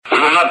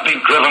not be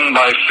driven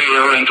by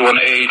fear into an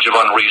age of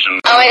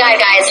unreason. Oh my God,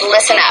 guys,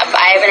 listen up.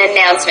 I have an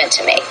announcement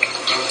to make.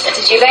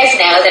 Did you guys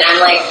know that I'm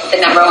like the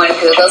 #1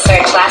 Google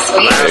search last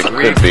week? It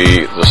could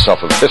be the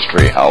stuff of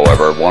history,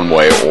 however, one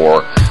way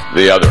or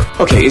the other.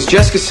 Okay, is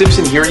Jessica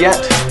Simpson here yet?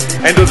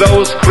 And to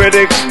those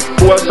critics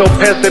who are so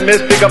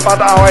pessimistic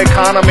about our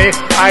economy,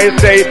 I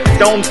say,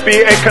 don't be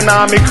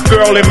economic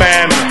girly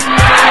man.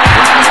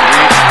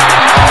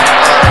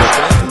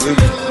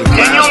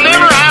 And you'll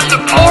never have to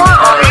pour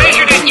or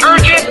measure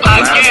detergent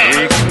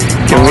again.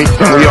 Can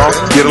we all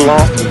get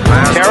along?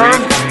 Terror,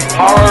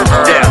 horror,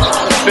 death.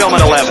 Film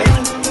at 11.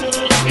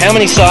 How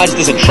many sides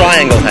does a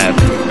triangle have?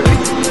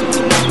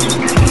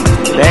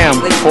 Damn,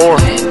 4.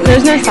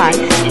 There's no side.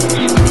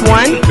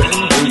 1.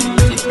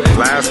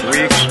 Last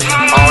week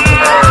on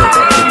Earth.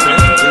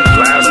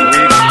 Last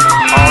week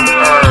on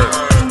Earth.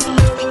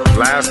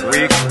 Last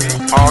week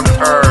on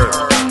Earth.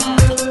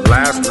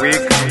 Last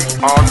week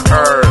on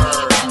Earth.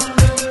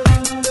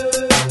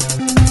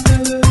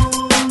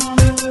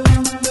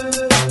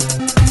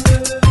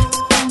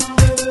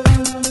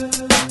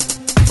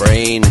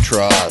 Brain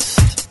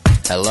Trust.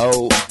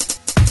 Hello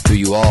to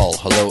you all.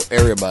 Hello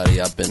everybody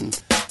up in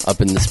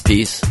this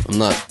piece. I'm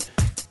not,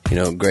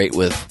 great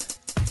with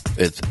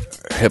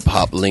hip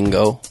hop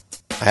lingo.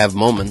 I have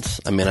moments.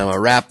 I mean, I'm a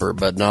rapper,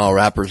 but not all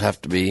rappers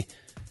have to be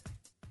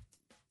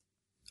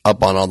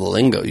up on all the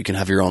lingo. You can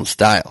have your own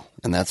style,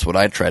 and that's what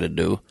I try to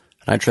do.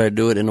 And I try to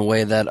do it in a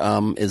way that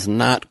is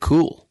not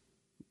cool.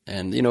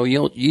 And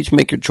you each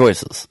make your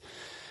choices.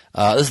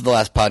 This is the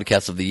last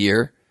podcast of the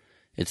year.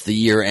 It's the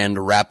year-end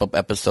wrap-up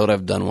episode.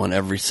 I've done one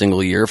every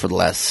single year for the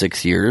last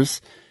 6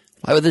 years.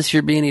 Why would this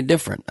year be any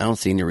different? I don't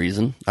see any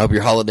reason. I hope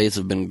your holidays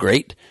have been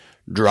great,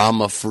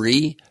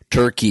 drama-free,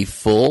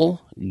 turkey-full,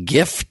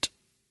 gift.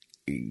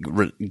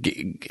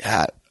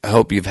 I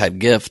hope you've had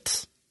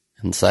gifts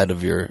inside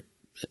of your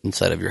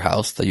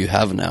house that you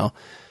have now.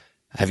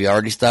 Have you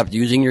already stopped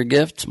using your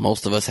gifts?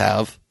 Most of us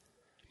have.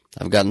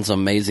 I've gotten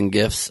some amazing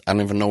gifts. I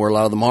don't even know where a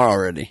lot of them are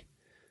already.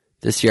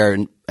 This year,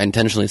 I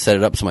intentionally set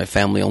it up so my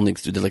family only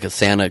did like a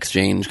Santa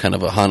exchange, kind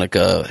of a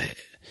Hanukkah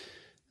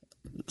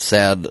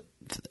sad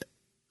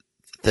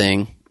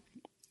thing.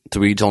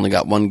 So we each only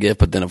got one gift,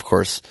 but then, of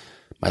course,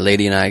 my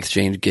lady and I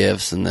exchanged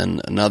gifts, and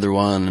then another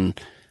one,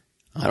 and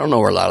I don't know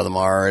where a lot of them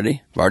are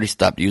already. I've already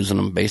stopped using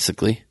them,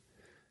 basically.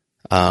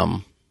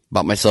 Bought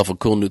myself a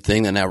cool new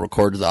thing that now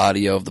records the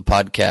audio of the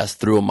podcast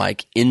through a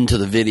mic into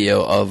the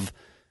video of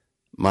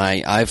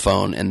my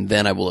iPhone, and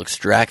then I will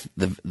extract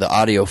the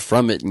audio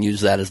from it and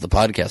use that as the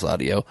podcast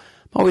audio.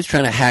 I'm always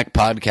trying to hack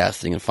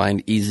podcasting and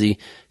find easy,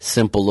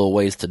 simple little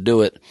ways to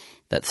do it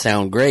that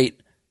sound great,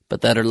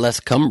 but that are less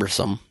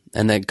cumbersome,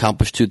 and they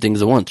accomplish two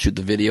things at once, shoot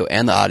the video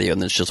and the audio,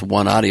 and it's just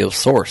one audio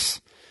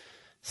source.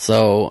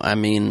 So, I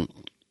mean,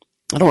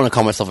 I don't want to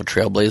call myself a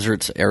trailblazer.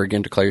 It's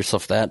arrogant to call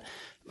yourself that.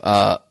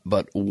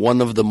 But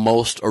one of the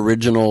most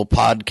original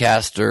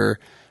podcaster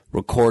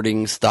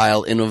recording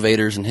style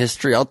innovators in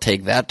history. I'll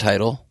take that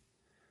title,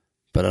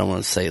 but I don't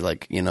want to say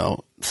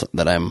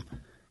that I'm,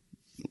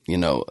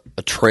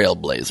 a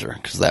trailblazer,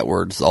 because that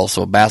word's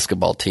also a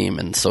basketball team,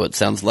 and so it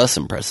sounds less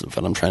impressive,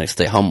 and I'm trying to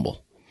stay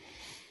humble.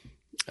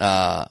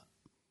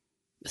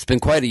 It's been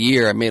quite a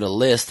year. I made a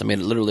list. I made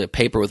literally a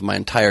paper with my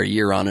entire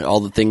year on it, all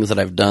the things that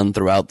I've done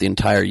throughout the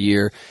entire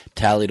year,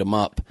 tallied them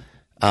up.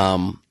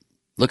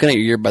 Looking at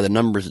your year by the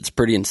numbers, it's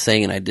pretty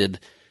insane. I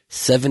did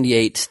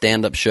 78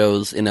 stand-up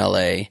shows in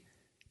LA,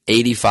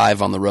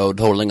 85 on the road,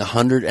 totaling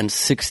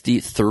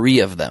 163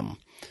 of them.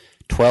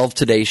 12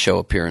 Today Show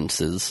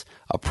appearances,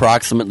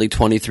 approximately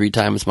 23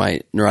 times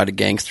my Neurotic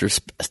Gangster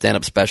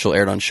stand-up special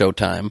aired on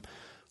Showtime.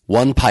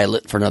 One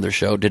pilot for another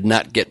show did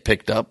not get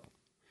picked up.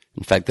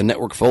 In fact, the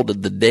network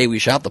folded the day we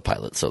shot the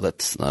pilot, so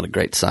that's not a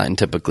great sign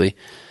typically.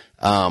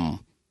 I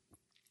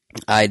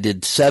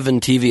did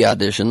 7 TV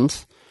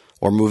auditions,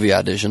 or movie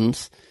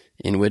auditions,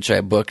 in which I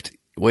booked,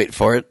 wait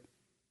for it,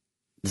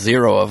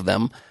 0 of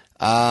them.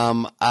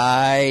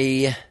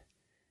 I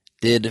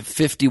did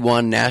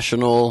 51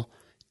 national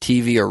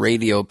TV or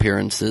radio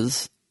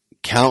appearances,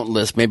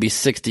 countless, maybe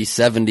 60,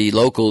 70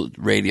 local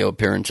radio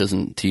appearances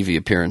and TV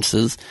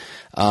appearances,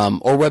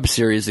 or web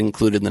series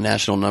included in the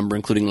national number,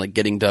 including like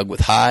Getting Dug with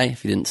High.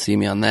 If you didn't see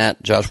me on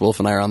that, Josh Wolf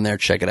and I are on there.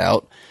 Check it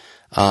out.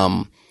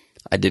 I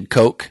did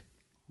Coke,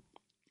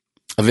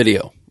 a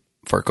video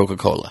for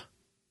Coca-Cola,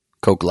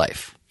 Coke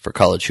Life for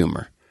College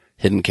Humor,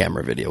 hidden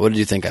camera video. What did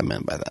you think I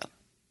meant by that?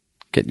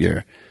 Get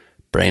your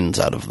brains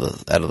out of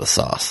the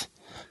sauce.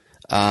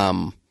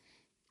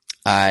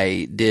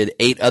 I did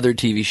 8 other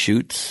TV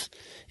shoots,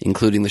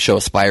 including the show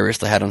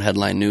Aspirist I had on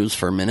Headline News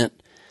for a minute.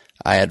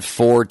 I had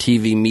 4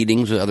 TV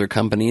meetings with other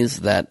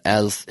companies that,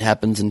 as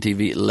happens in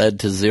TV, led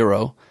to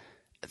 0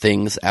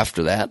 things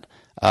after that.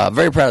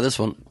 Very proud of this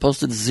one.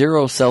 Posted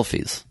 0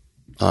 selfies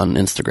on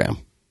Instagram.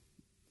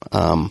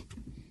 I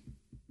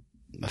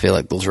feel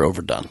like those are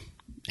overdone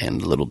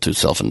and a little too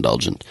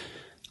self-indulgent.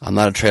 I'm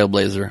not a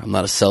trailblazer. I'm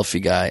not a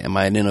selfie guy. Am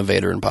I an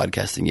innovator in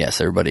podcasting? Yes,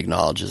 everybody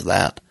acknowledges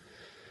that.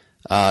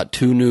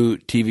 2 new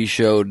TV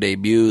show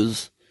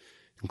debuts,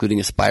 including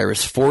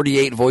Aspirus,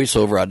 48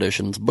 voiceover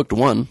auditions, booked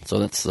one, so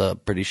that's a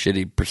pretty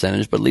shitty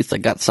percentage, but at least I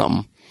got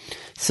something.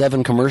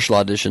 7 commercial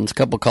auditions, a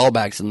couple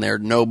callbacks in there,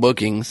 no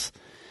bookings.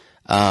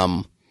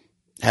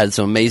 Had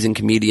some amazing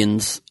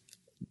comedians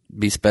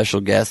be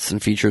special guests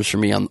and features for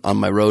me on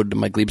my road to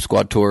my Glebe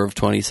Squad tour of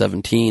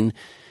 2017,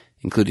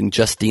 including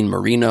Justine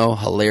Marino,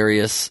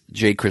 hilarious,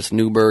 J. Chris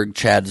Newberg,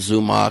 Chad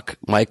Zumach,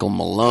 Michael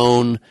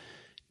Malone,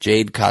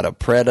 Jade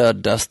Catapreda,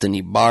 Dustin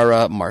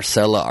Ibarra,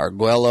 Marcella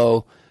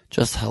Arguello,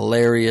 just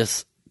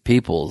hilarious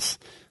peoples.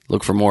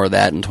 Look for more of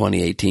that in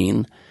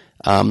 2018.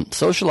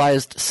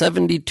 Socialized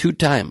 72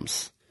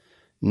 times,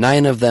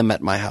 9 of them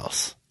at my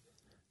house.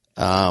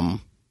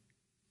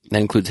 That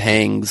includes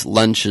hangs,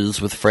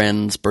 lunches with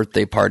friends,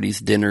 birthday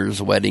parties,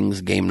 dinners, weddings,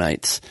 game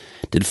nights.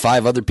 Did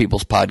 5 other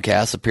people's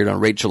podcasts, appeared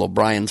on Rachel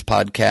O'Brien's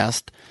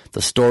podcast,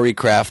 the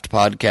Storycraft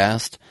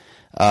podcast,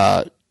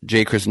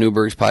 J. Chris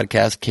Newberg's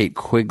podcast, Kate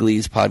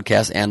Quigley's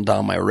podcast, and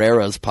Dom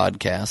Irera's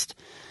podcast.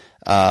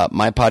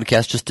 My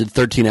podcast just did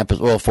 14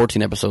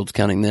 episodes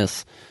counting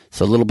this,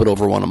 so a little bit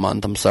over 1 a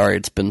month. I'm sorry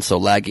it's been so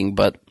lagging,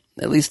 but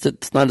at least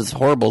it's not as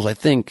horrible as I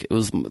think.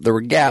 There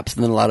were gaps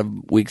and then a lot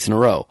of weeks in a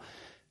row.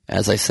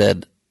 As I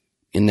said,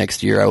 in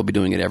next year I will be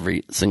doing it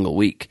every single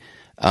week.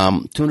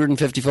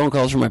 250 phone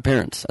calls from my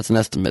parents. That's an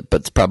estimate,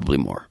 but it's probably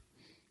more.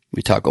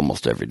 We talk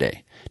almost every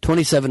day.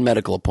 27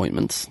 medical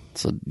appointments.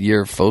 It's a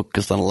year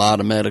focused on a lot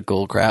of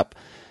medical crap.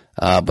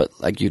 But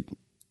I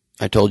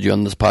told you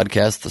on this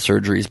podcast, the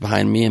surgery's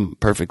behind me. I'm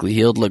perfectly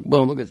healed. Look,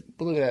 boom, look at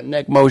that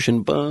neck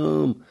motion.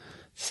 Boom.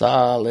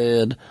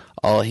 Solid.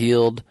 All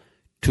healed.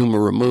 Tumor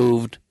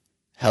removed.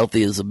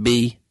 Healthy as a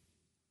bee.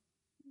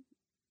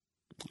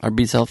 Are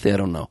bees healthy? I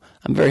don't know.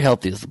 I'm very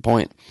healthy is the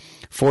point.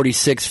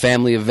 46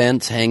 family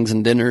events, hangs,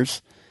 and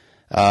dinners.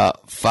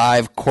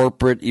 5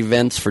 corporate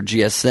events for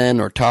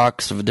GSN or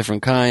talks of a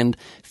different kind.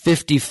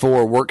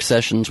 54 work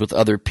sessions with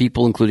other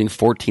people, including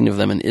 14 of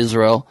them in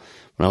Israel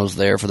when I was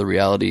there for the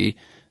reality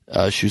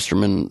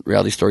Schusterman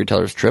Reality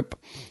Storytellers trip.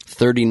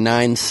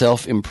 39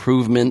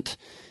 self-improvement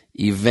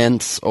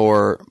events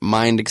or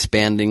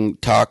mind-expanding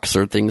talks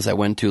or things I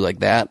went to like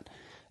that.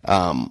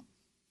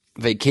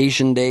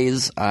 Vacation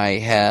days, I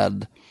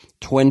had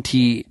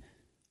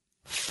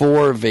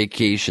 24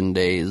 vacation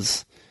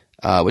days,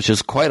 which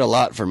is quite a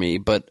lot for me,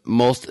 but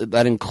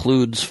that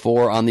includes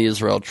 4 on the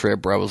Israel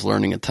trip where I was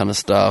learning a ton of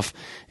stuff.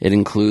 It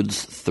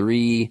includes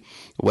 3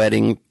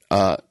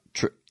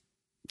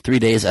 3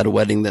 days at a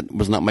wedding that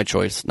was not my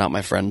choice, not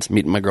my friends,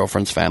 meeting my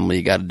girlfriend's family.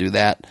 You got to do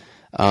that.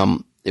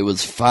 It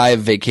was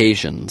 5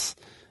 vacations.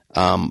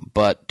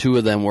 But 2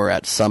 of them were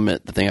at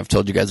Summit, the thing I've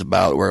told you guys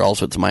about, where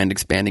also it's mind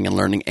expanding and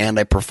learning, and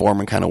I perform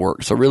and kind of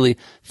work. So really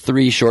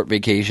 3 short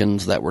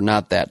vacations that were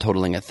not that,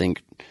 totaling, I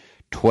think,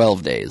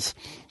 12 days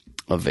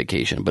of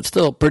vacation, but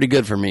still pretty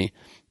good for me.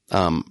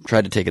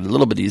 Tried to take it a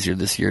little bit easier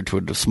this year to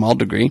a small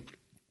degree.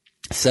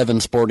 7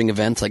 sporting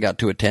events I got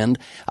to attend.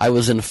 I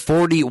was in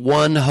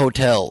 41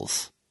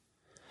 hotels.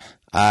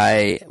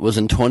 I was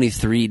in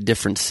 23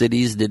 different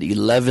cities, did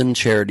 11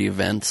 charity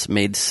events,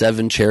 made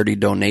 7 charity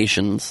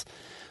donations,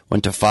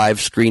 went to 5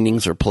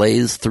 screenings or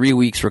plays, 3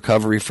 weeks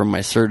recovery from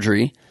my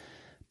surgery,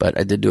 but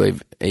I did do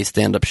a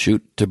stand-up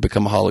shoot to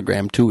become a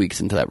hologram 2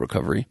 weeks into that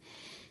recovery.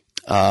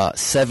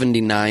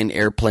 79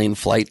 airplane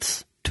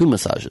flights, 2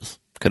 massages.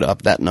 Could have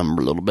upped that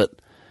number a little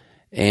bit.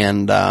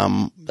 And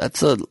that's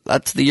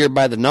the year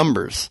by the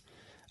numbers.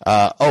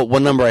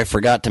 One number I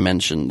forgot to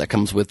mention that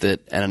comes with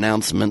it, an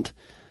announcement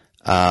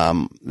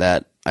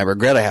that I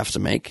regret I have to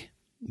make,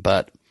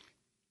 but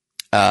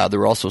there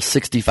were also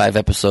 65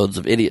 episodes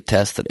of Idiot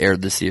Test that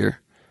aired this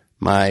year.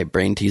 My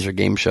brain teaser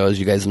game show, as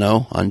you guys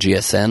know, on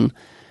GSN.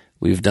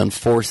 We've done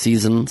 4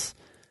 seasons,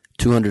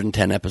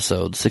 210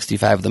 episodes.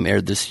 65 of them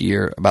aired this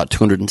year, about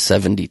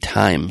 270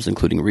 times,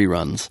 including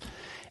reruns.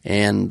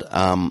 And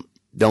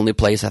the only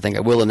place I think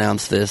I will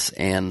announce this,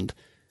 and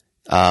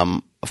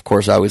of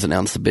course I always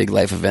announce the big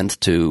life events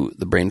to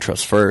the Brain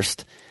Trust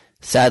first.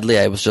 Sadly,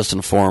 I was just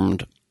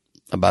informed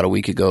about a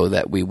week ago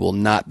that we will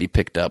not be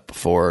picked up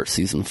for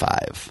season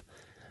 5.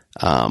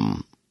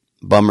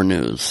 Bummer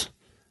news.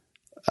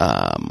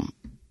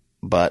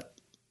 But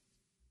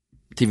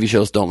TV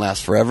shows don't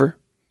last forever,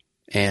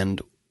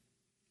 and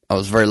I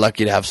was very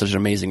lucky to have such an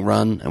amazing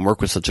run and work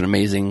with such an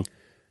amazing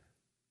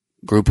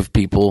group of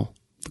people,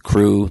 the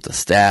crew, the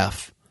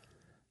staff,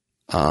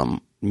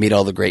 meet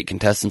all the great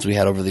contestants we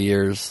had over the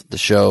years. The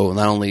show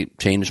not only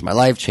changed my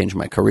life, changed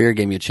my career,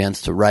 gave me a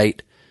chance to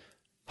write,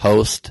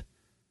 host,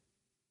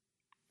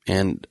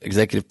 and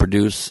executive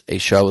produce a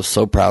show I was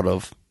so proud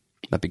of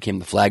that became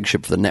the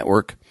flagship for the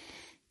network.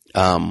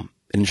 It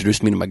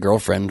introduced me to my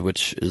girlfriend,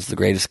 which is the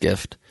greatest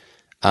gift.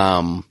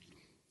 And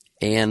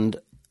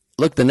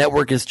look, the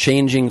network is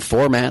changing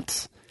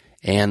formats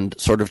and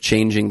sort of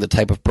changing the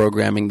type of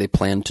programming they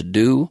plan to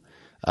do.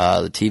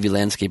 The TV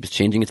landscape is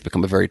changing. It's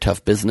become a very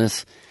tough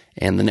business,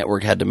 and the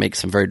network had to make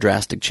some very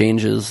drastic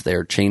changes.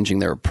 They're changing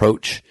their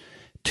approach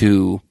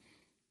to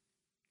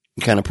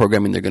the kind of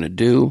programming they're going to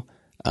do.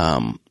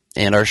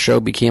 And our show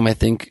became, I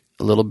think,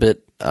 a little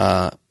bit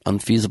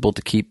unfeasible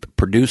to keep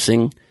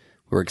producing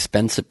We're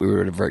expensive. We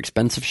were a very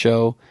expensive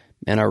show,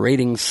 and our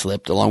ratings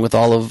slipped along with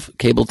all of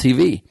cable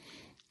TV.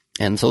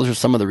 And so those are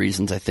some of the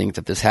reasons I think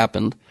that this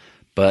happened.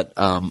 But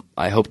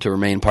I hope to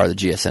remain part of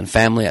the GSN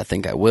family. I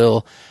think I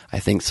will. I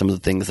think some of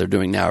the things they're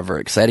doing now are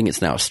very exciting.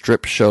 It's now a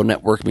strip show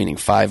network, meaning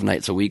 5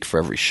 nights a week for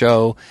every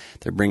show.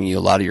 They're bringing you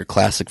a lot of your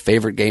classic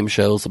favorite game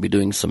shows. They'll be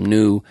doing some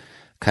new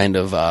kind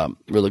of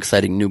real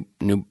exciting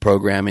new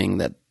programming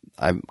that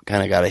I've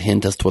kind of got a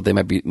hint as to what they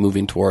might be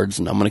moving towards.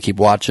 And I'm going to keep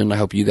watching. I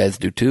hope you guys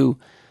do too.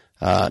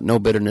 No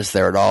bitterness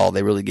there at all.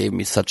 They really gave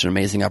me such an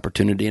amazing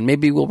opportunity. And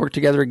maybe we'll work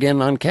together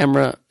again on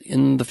camera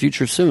in the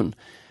future soon.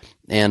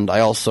 And I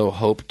also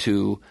hope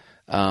to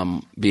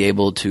be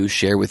able to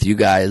share with you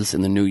guys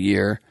in the new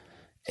year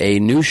a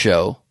new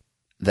show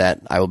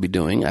that I will be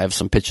doing. I have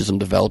some pitches I'm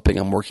developing.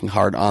 I'm working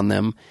hard on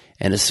them.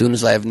 And as soon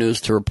as I have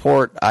news to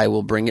report, I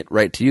will bring it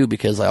right to you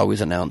because I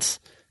always announce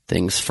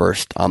things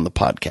first on the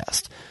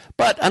podcast.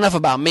 But enough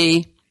about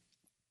me.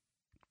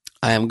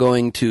 I am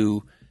going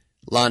to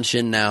launch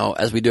in now,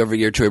 as we do every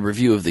year, to a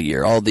review of the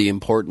year, all the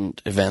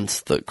important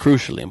events, the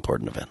crucially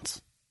important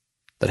events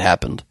that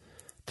happened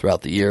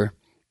throughout the year.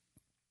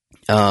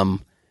 And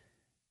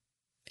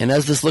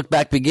as this look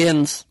back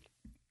begins,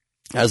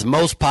 as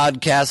most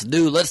podcasts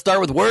do, let's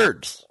start with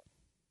words.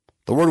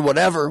 The word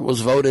whatever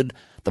was voted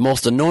the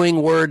most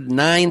annoying word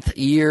 9th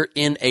year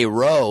in a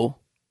row,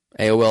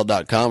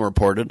 AOL.com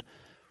reported.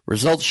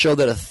 Results show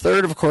that a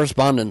third of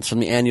correspondents from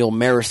the annual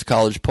Marist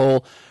College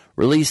poll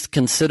released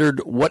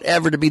considered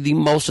whatever to be the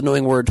most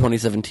annoying word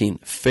 2017.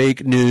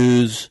 Fake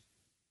news.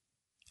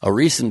 A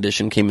recent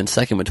edition came in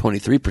second with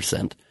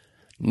 23%.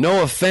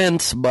 No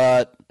offense,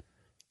 but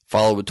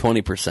followed with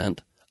 20%.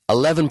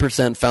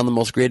 11% found the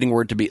most grating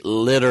word to be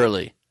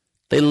literally.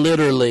 They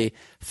literally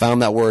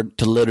found that word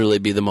to literally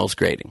be the most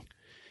grating.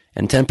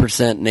 And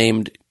 10%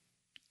 named,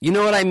 you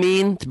know what I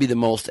mean, to be the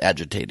most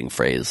agitating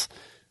phrase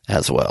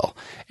as well.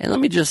 And let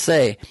me just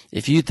say,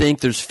 if you think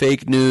there's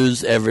fake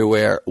news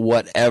everywhere,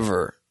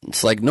 whatever,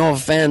 it's like, no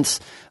offense,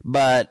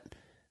 but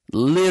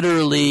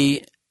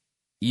literally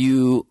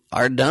you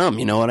are dumb,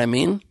 you know what I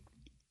mean?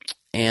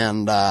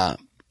 And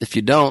if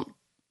you don't,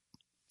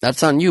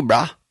 that's on you,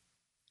 brah.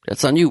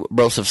 That's on you,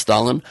 Broseph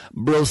Stalin,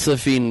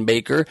 Brosephine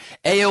Baker.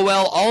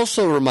 AOL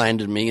also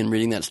reminded me in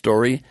reading that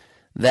story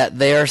that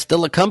they are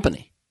still a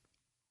company.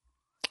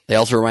 They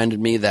also reminded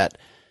me that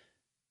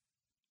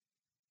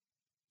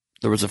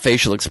there was a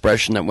facial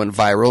expression that went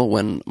viral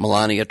when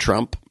Melania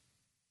Trump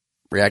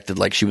reacted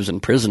like she was in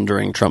prison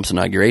during Trump's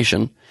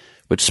inauguration,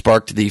 which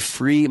sparked the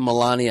Free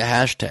Melania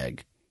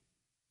hashtag.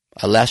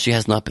 Alas, she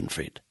has not been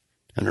freed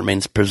and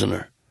remains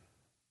prisoner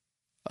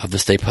of the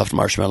Stay Puft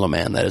Marshmallow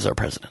Man that is our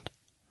president.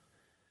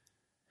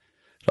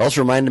 It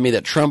also reminded me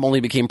that Trump only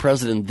became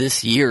president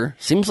this year.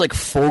 Seems like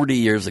 40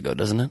 years ago,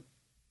 doesn't it?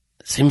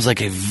 It seems like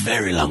a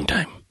very long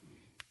time.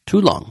 Too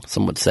long,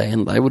 some would say,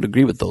 and I would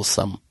agree with those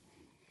some.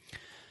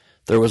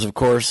 There was, of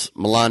course,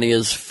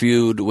 Melania's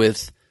feud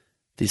with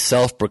the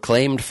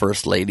self-proclaimed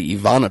First Lady,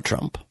 Ivana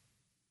Trump.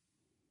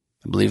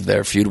 I believe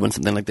their feud went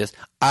something like this.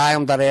 I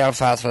am the real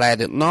First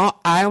Lady. No,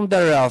 I am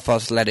the real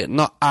First Lady.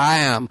 No, I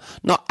am.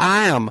 No,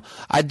 I am.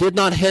 I did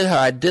not hit her.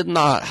 I did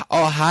not.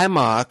 Oh, hi,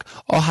 Mark.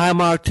 Oh, hi,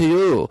 Mark to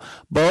you.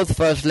 Both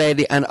First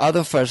Lady and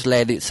other First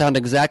Lady sound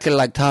exactly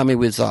like Tommy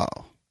Wiseau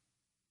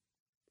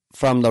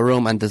from The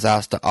Room and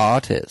Disaster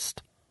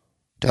Artist.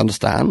 Do you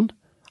understand?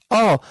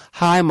 Oh,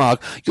 hi,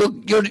 Mark. You're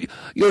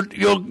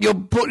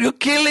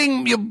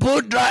killing,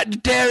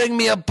 tearing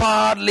me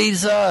apart,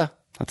 Lisa.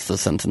 That's the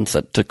sentence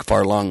that took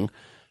far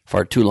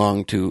too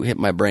long to hit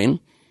my brain.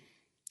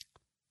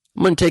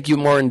 I'm going to take you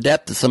more in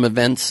depth to some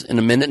events in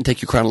a minute and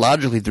take you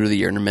chronologically through the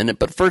year in a minute.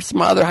 But first,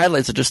 some other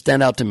highlights that just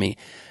stand out to me.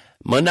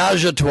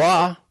 Menage a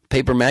Trois,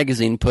 Paper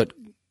Magazine put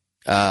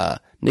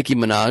Nicki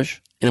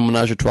Minaj in a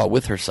menage a trois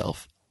with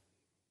herself,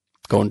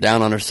 going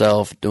down on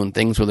herself, doing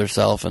things with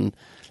herself. And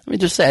let me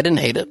just say, I didn't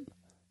hate it.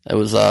 It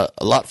was a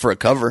lot for a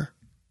cover.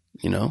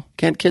 You know,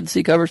 can't kids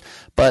see covers?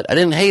 But I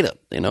didn't hate it.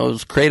 You know, it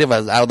was creative. I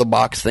was out of the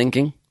box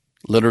thinking,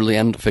 literally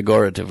and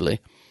figuratively.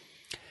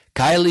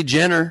 Kylie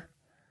Jenner,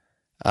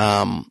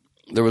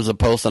 there was a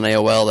post on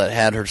AOL that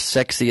had her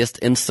sexiest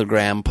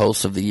Instagram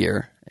posts of the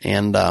year.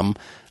 And let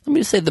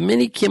me just say, the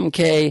mini Kim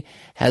K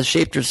has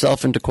shaped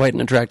herself into quite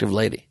an attractive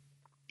lady.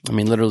 I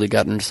mean, literally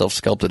gotten herself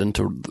sculpted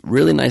into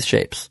really nice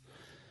shapes.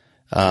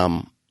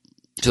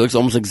 She looks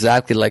almost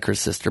exactly like her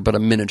sister, but a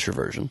miniature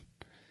version.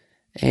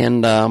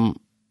 And,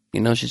 you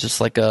know, she's just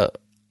like a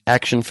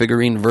action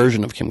figurine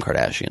version of Kim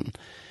Kardashian.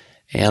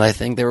 And I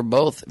think they were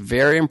both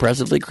very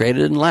impressively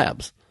created in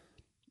labs.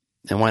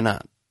 And why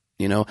not?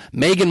 You know,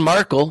 Meghan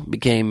Markle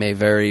became a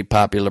very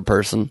popular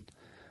person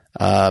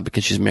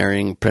because she's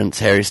marrying Prince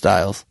Harry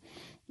Styles.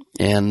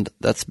 And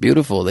that's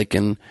beautiful. They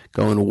can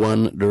go in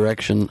one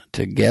direction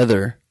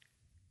together.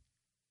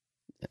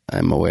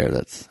 I'm aware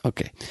that's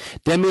okay.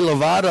 Demi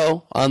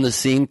Lovato on the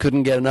scene.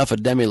 Couldn't get enough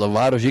of Demi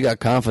Lovato. She got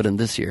confident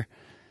this year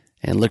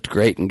and looked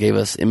great and gave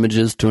us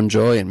images to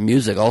enjoy and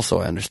music also,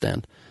 I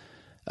understand.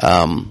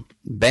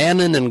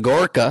 Bannon and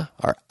Gorka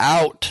are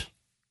out.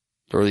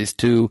 There were these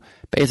two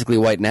basically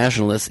white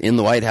nationalists in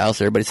the White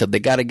House. Everybody said, they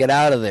got to get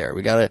out of there.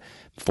 We got to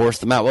force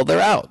them out. Well, they're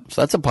out.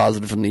 So that's a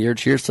positive from the year.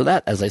 Cheers to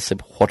that as I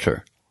sip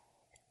water.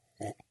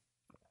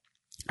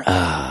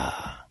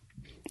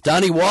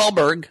 Donnie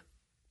Wahlberg,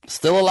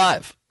 still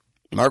alive.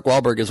 Mark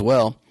Wahlberg as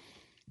well.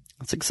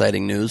 That's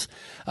exciting news.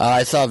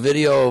 I saw a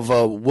video of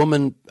a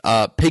woman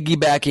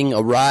piggybacking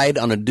a ride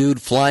on a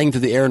dude flying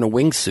through the air in a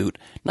wingsuit.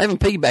 Not even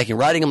piggybacking,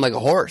 riding him like a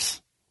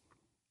horse.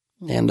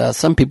 And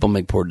some people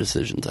make poor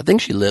decisions. I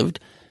think she lived.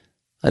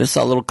 I just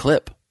saw a little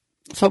clip.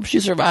 Let's hope she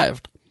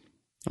survived.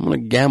 I'm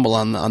going to gamble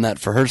on that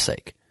for her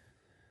sake.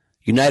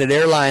 United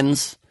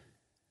Airlines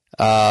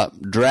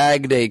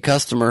dragged a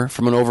customer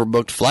from an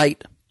overbooked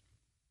flight.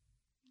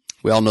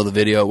 We all know the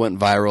video. It went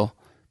viral.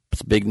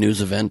 It's a big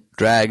news event.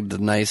 Dragged a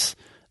nice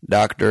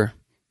doctor.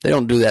 They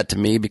don't do that to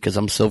me because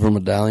I'm silver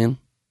medallion.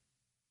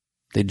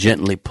 They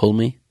gently pull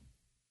me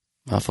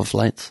off of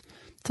flights.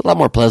 It's a lot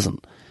more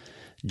pleasant.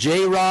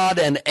 J-Rod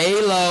and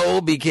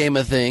A-Lo became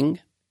a thing.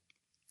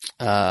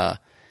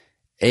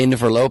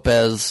 Jennifer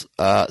Lopez,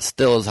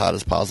 still as hot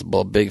as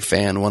possible. Big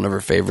fan, one of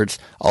her favorites.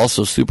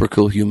 Also super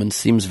cool human,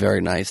 seems very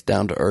nice,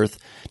 down to earth.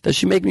 Does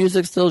she make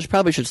music still? She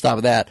probably should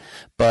stop that.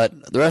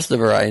 But the rest of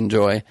her I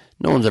enjoy.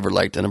 No one's ever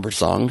liked any of her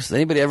songs.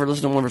 Anybody ever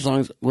listen to one of her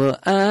songs? Well,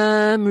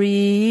 I'm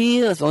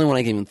real. That's the only one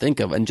I can even think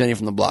of. And Jenny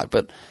from the Block.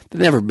 But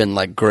they've never been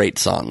like great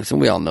songs.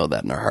 And we all know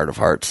that in our heart of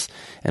hearts.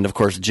 And of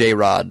course,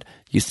 J-Rod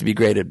used to be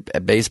great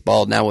at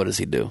baseball. Now what does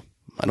he do?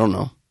 I don't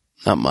know.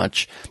 Not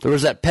much. There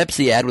was that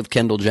Pepsi ad with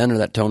Kendall Jenner,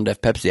 that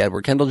tone-deaf Pepsi ad,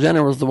 where Kendall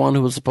Jenner was the one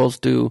who was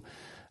supposed to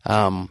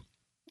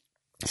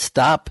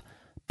stop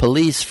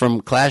police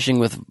from clashing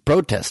with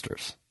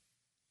protesters.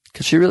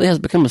 Because she really has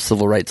become a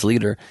civil rights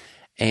leader.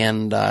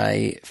 And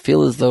I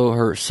feel as though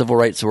her civil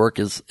rights work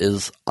is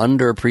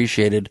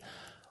underappreciated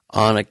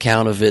on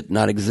account of it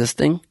not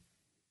existing.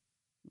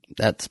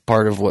 That's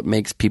part of what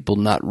makes people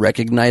not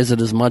recognize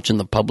it as much in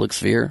the public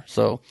sphere.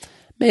 So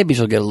maybe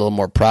she'll get a little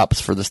more props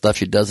for the stuff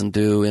she doesn't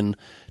do in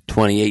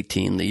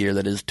 2018, the year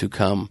that is to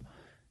come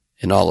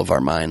in all of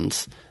our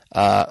minds.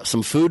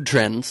 Some food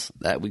trends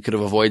that we could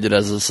have avoided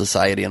as a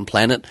society and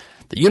planet.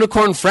 The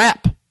unicorn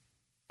frap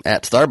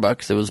at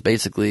Starbucks. It was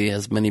basically,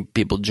 as many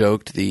people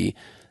joked, it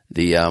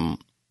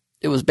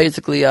was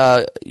basically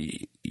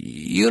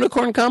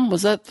unicorn cum.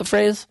 Was that the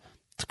phrase?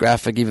 It's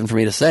graphic even for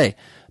me to say.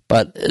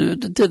 But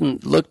it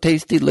didn't look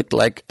tasty. It looked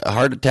like a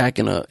heart attack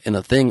in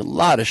a thing. A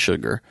lot of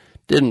sugar.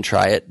 Didn't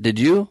try it. Did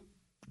you?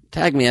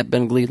 Tag me at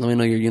Ben Glee. Let me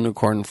know your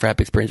unicorn frap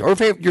experience or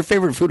your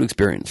favorite food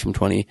experience from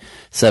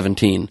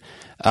 2017.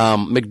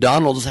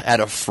 McDonald's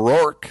had a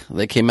fork.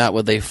 They came out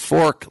with a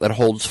fork that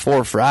holds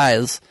 4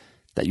 fries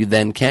that you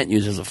then can't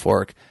use as a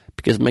fork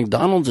because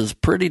McDonald's is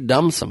pretty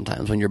dumb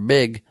sometimes. When you're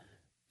big,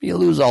 you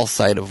lose all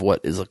sight of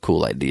what is a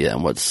cool idea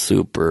and what's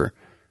super,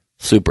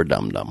 super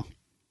dumb.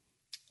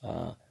 I'm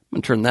going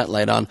to turn that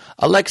light on.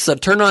 Alexa,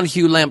 turn on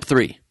Hue Lamp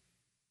 3.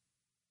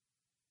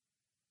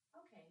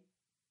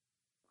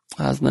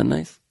 Okay. Isn't that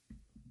nice?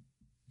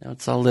 Now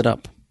it's all lit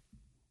up.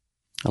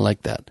 I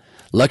like that.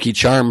 Lucky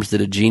Charms did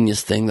a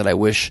genius thing that I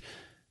wish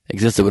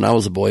existed when I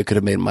was a boy. Could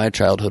have made my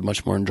childhood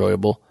much more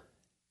enjoyable.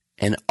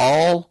 An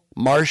all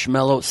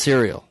marshmallow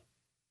cereal.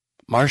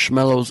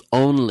 Marshmallows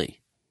only.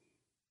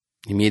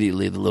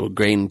 Immediately the little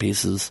grain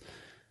pieces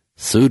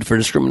sued for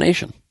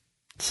discrimination.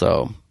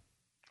 So,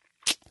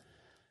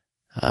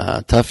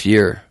 tough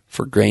year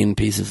for grain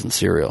pieces and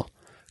cereal.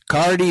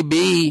 Cardi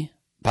B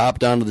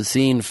popped onto the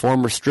scene.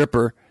 Former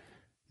stripper,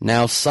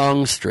 now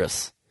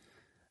songstress.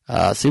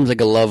 Seems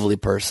like a lovely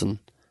person.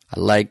 I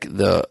like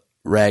the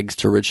rags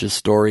to riches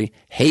story.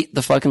 Hate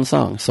the fucking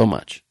song so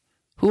much.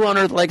 Who on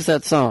earth likes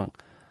that song?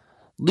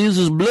 This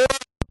is blood.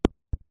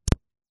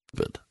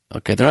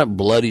 Okay, they're not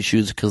bloody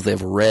shoes because they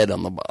have red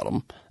on the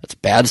bottom. That's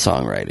bad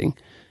songwriting.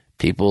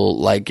 People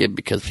like it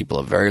because people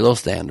have very low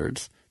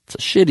standards. It's a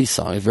shitty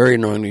song. It's very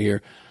annoying to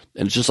hear.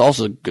 And it's just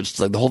also, it's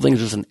like the whole thing is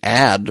just an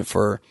ad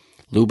for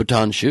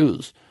Louboutin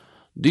shoes.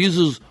 These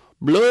is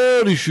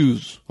bloody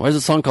shoes. Why is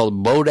the song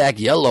called Bodak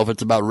Yellow if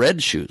it's about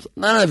red shoes?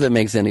 None of it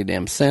makes any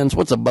damn sense.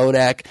 What's a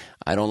Bodak?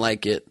 I don't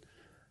like it.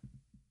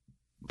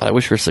 But I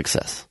wish her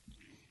success.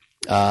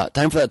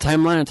 Time for that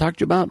timeline I talked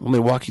to you about. Let me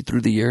walk you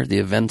through the year, the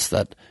events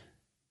that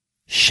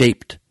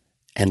shaped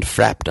and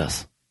frapped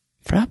us.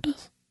 Frapped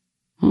us?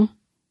 I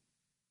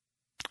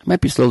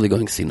might be slowly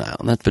going senile,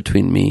 and that's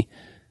between me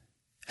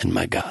and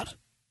my God.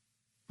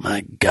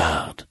 My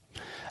God.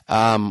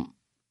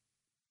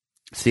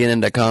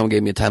 CNN.com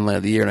gave me a timeline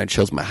of the year, and I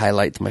chose my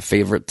highlights, my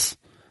favorites,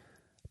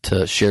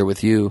 to share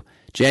with you.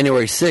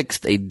 January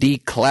 6th, a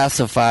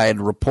declassified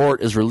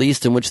report is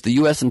released in which the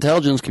U.S.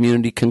 intelligence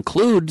community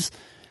concludes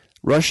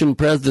Russian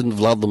President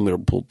Vladimir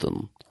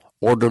Putin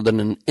ordered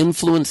an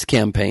influence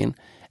campaign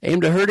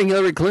aimed at hurting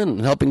Hillary Clinton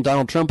and helping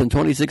Donald Trump in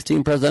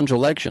 2016 presidential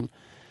election.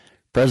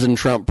 President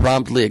Trump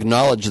promptly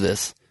acknowledged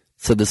this,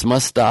 said this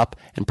must stop,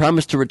 and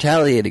promised to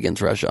retaliate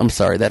against Russia. I'm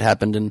sorry, that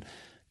happened in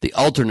the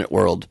alternate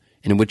world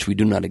in which we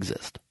do not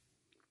exist.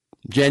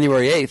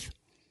 January 8th,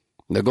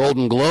 the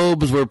Golden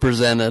Globes were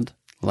presented.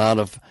 A lot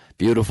of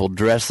beautiful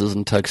dresses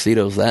and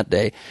tuxedos that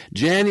day.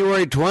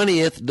 January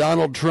 20th,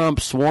 Donald Trump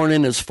sworn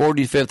in as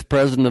 45th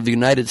President of the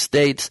United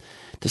States,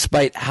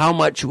 despite how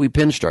much we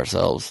pinched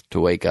ourselves to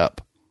wake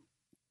up.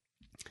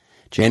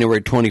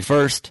 January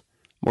 21st,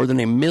 more than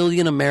 1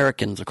 million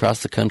Americans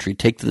across the country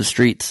take to the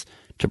streets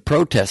to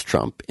protest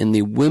Trump in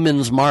the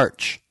Women's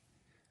March.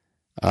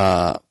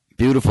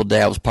 Beautiful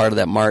day. I was part of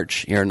that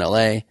march here in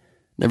L.A.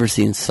 Never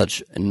seen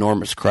such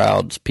enormous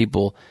crowds.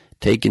 People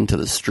taken to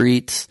the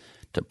streets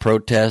to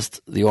protest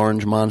the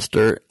Orange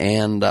Monster,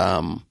 and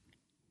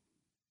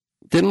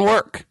didn't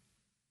work.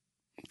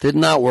 Did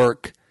not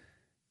work.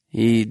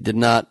 He did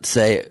not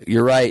say,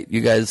 "You're right,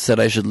 you guys said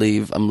I should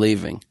leave, I'm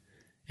leaving."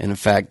 And in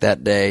fact,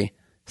 that day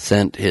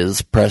sent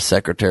his press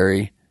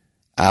secretary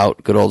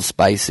out, good old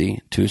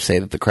Spicy, to say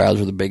that the crowds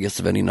were the biggest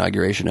of any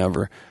inauguration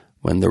ever,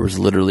 when there was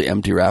literally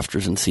empty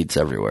rafters and seats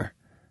everywhere.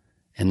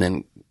 And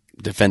then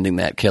defending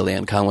that,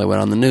 Kellyanne Conway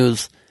went on the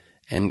news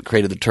and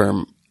created the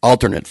term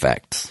alternate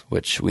facts,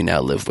 which we now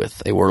live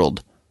with, a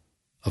world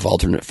of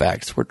alternate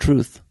facts where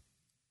truth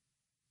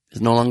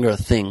is no longer a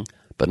thing,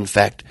 but in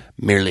fact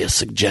merely a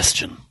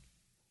suggestion.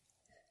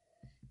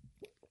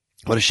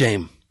 What a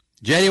shame.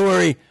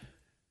 January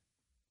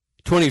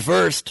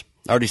 21st,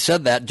 I already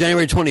said that.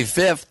 January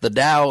 25th, the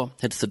Dow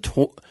hits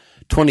the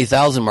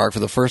 20,000 mark for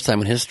the first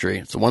time in history.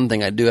 It's the one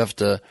thing I do have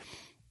to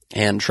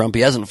hand Trump.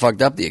 He hasn't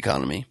fucked up the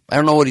economy. I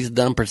don't know what he's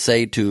done per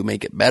se to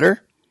make it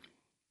better,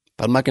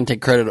 but I'm not going to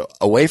take credit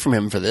away from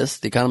him for this.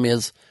 The economy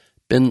has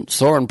been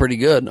soaring pretty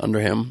good under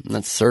him, and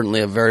that's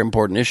certainly a very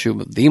important issue,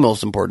 but the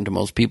most important to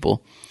most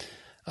people.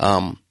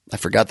 I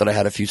forgot that I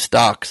had a few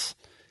stocks,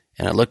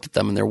 and I looked at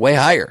them, and they're way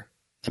higher.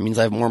 That means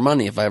I have more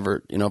money if I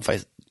ever, if I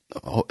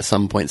at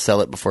some point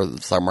sell it before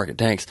the stock market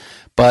tanks.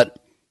 But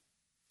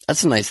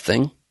that's a nice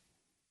thing.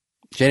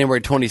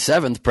 January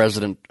 27th,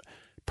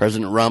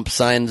 President Rump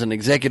signs an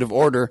executive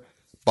order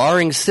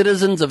barring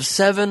citizens of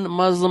 7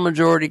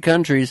 Muslim-majority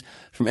countries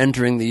from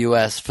entering the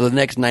U.S. for the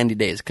next 90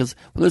 days. Because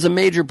when there's a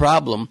major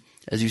problem,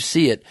 as you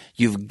see it,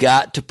 you've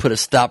got to put a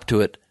stop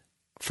to it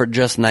for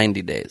just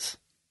 90 days.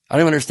 I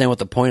don't even understand what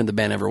the point of the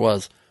ban ever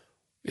was.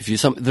 If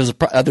there's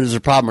a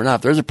problem or not,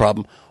 if there's a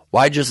problem,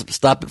 why just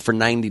stop it for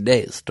 90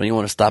 days? Don't you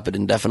want to stop it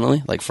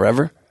indefinitely, like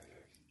forever?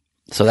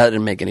 So that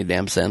didn't make any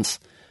damn sense.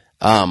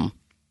 And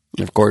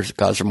of course, it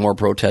caused for more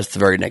protests the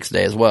very next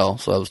day as well.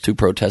 So that was 2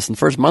 protests in the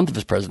first month of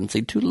his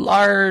presidency, 2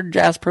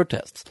 large-ass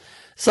protests.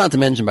 It's not to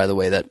mention, by the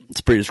way, that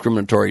it's pretty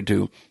discriminatory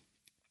to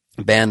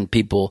ban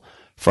people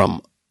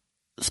from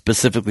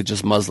specifically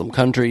just Muslim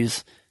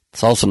countries.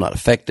 It's also not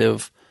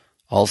effective.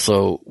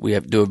 Also, we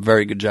have to do a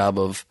very good job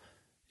of,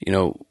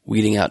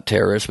 weeding out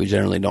terrorists. We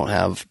generally don't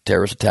have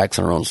terrorist attacks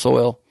on our own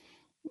soil.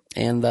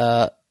 And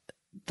the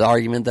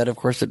argument that, of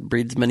course, it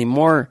breeds many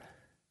more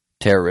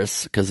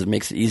terrorists because it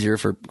makes it easier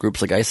for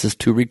groups like ISIS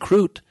to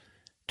recruit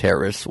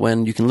terrorists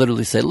when you can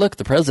literally say, look,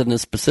 the president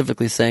is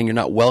specifically saying you're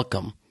not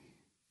welcome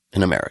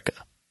in America.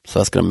 So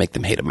that's going to make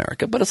them hate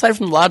America. But aside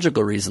from the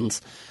logical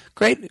reasons,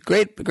 great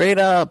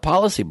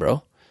policy,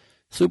 bro.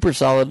 Super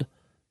solid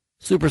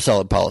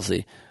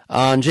policy.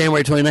 On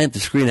January 29th, the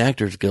Screen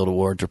Actors Guild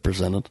Awards are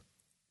presented.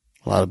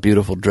 A lot of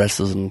beautiful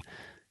dresses and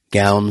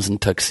gowns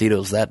and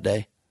tuxedos that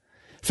day.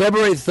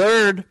 February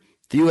 3rd,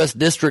 the U.S.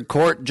 District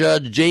Court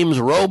Judge James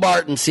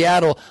Robart in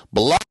Seattle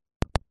blocked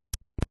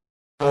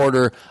the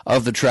order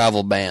of the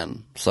travel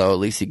ban. So at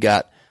least he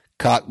got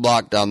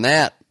cock-blocked on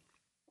that,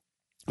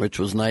 which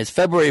was nice.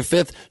 February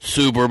 5th,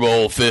 Super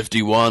Bowl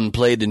 51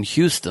 played in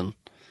Houston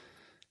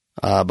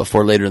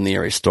before later in the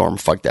year a storm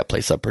fucked that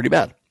place up pretty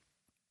bad.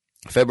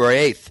 February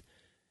 8th,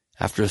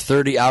 after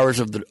 30 hours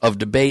of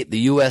debate, the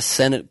U.S.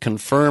 Senate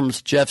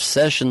confirms Jeff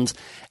Sessions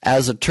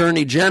as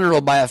Attorney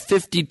General by a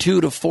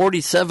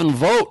 52-47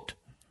 vote.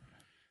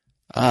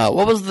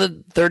 What was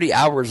the 30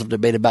 hours of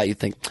debate about, you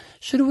think?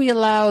 Should we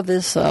allow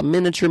this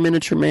miniature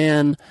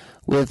man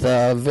with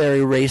a very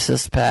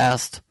racist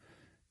past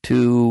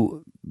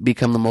to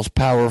become the most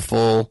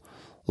powerful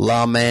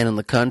lawman in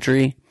the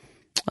country?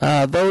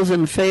 Those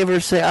in favor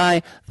say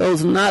aye.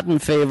 Those not in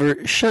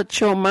favor, shut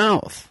your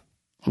mouth.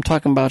 I'm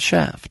talking about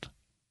Shaft.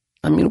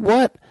 I mean,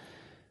 what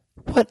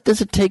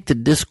does it take to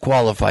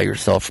disqualify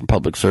yourself from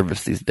public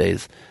service these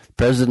days? The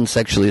president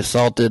sexually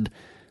assaulted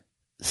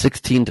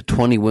 16 to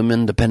 20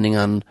 women, depending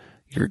on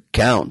your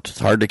count. It's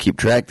hard to keep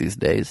track these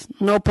days.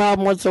 No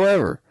problem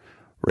whatsoever.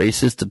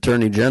 Racist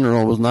attorney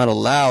general was not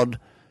allowed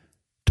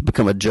to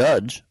become a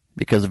judge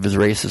because of his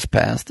racist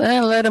past.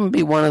 Let him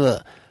be one of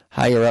the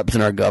higher-ups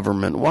in our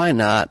government. Why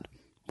not?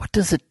 What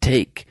does it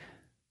take?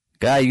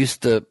 Guy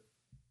used to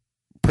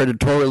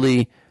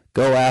predatorily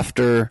go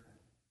after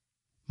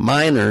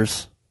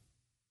minors.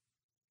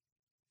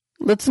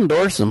 Let's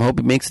endorse him. Hope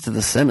he makes it to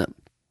the Senate.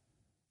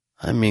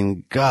 I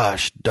mean,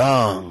 gosh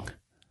dang.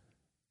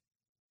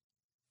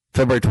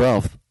 February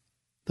 12th,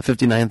 the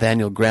 59th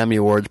Annual Grammy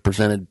Awards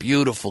presented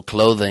beautiful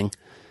clothing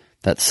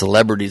that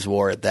celebrities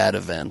wore at that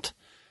event.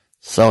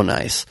 So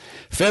nice.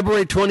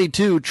 February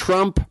 22,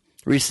 Trump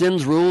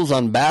rescinds rules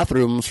on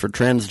bathrooms for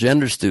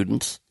transgender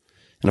students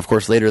And, of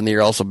course, later in the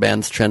year also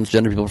bans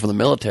transgender people from the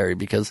military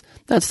because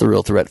that's the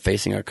real threat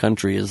facing our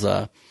country is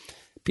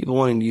people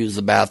wanting to use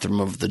the bathroom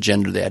of the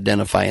gender they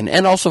identify in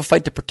and also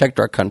fight to protect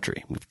our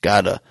country. We've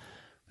got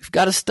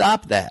to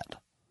stop that.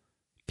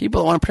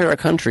 People that want to protect our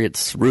country,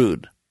 it's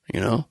rude,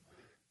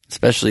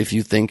 especially if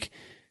you think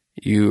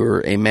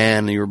you're a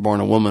man and you were born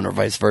a woman or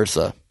vice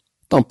versa.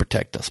 Don't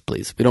protect us,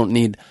 please. We don't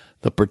need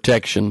the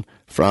protection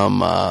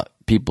from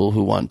people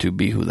who want to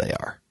be who they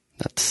are.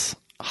 That's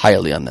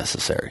highly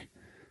unnecessary.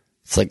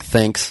 It's like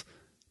thanks,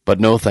 but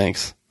no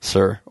thanks,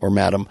 sir or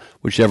madam,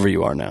 whichever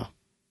you are now.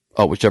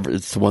 Oh, whichever,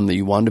 it's the one that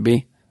you want to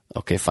be?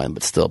 Okay, fine,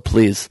 but still,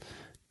 please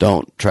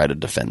don't try to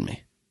defend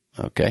me.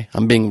 Okay?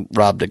 I'm being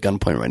robbed at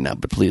gunpoint right now,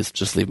 but please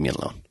just leave me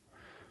alone.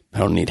 I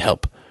don't need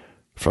help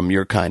from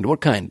your kind.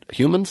 What kind?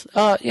 Humans?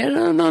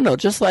 No.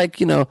 Just like,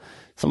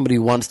 somebody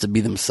who wants to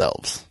be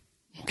themselves.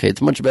 Okay,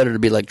 it's much better to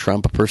be like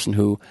Trump, a person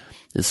who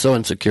is so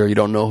insecure you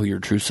don't know who your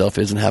true self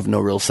is and have no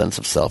real sense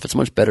of self. It's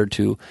much better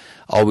to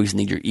always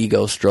need your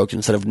ego stroked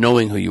instead of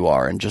knowing who you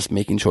are and just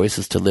making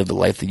choices to live the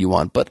life that you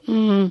want. But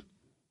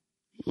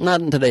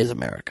not in today's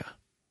America.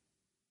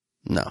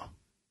 No.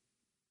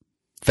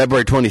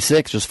 February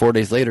 26th, just 4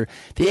 days later,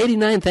 the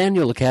 89th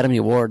Annual Academy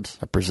Awards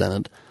are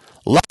presented.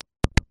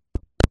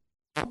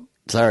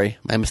 Sorry,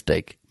 my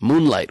mistake.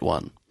 Moonlight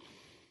won.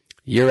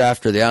 Year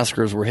after the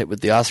Oscars were hit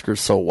with the Oscars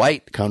So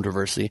White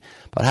controversy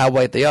about how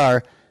white they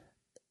are,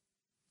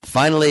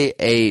 finally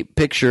a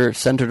picture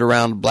centered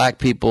around black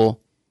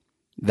people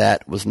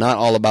that was not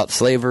all about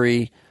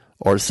slavery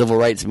or the civil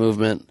rights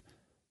movement,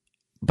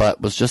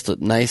 but was just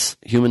a nice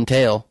human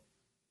tale,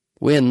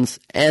 wins,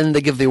 and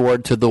they give the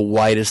award to the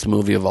whitest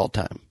movie of all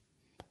time.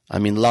 I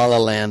mean, La La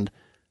Land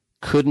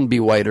couldn't be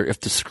whiter if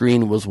the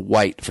screen was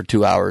white for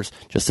 2 hours,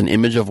 just an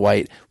image of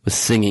white with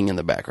singing in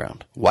the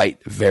background.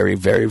 White, very,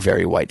 very,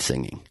 very white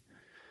singing.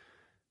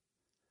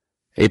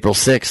 April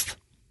 6th,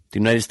 the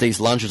United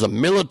States launches a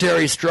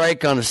military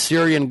strike on a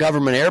Syrian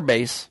government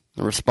airbase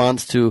in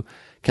response to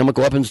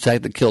chemical weapons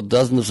attack that killed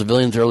dozens of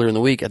civilians earlier in the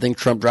week. I think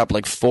Trump dropped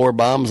like 4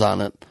 bombs on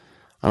it,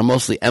 on a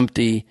mostly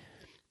empty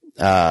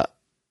airbase.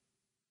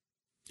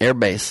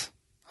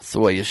 That's the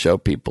way you show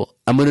people.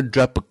 I'm going to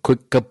drop a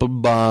quick couple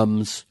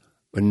bombs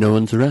when no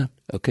one's around,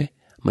 okay?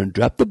 I'm going to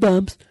drop the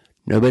bombs.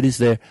 Nobody's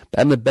there,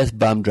 but I'm the best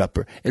bomb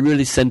dropper. It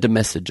really sent a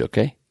message,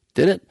 okay?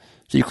 Did it?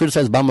 So you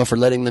criticize Obama for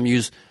letting them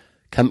use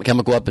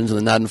chemical weapons and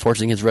then not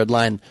enforcing his red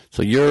line.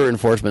 So your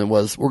enforcement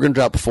was, we're going to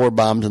drop 4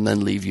 bombs and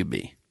then leave you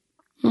be.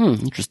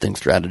 Interesting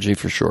strategy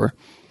for sure.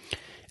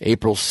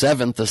 April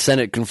 7th, the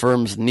Senate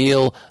confirms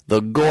Neil the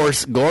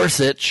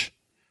Gorsuch,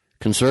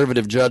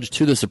 conservative judge,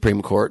 to the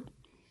Supreme Court.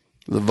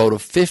 The vote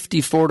of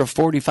 54 to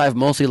 45,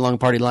 mostly along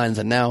party lines,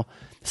 and now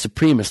the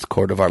supremest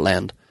court of our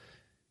land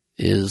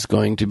is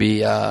going to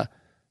be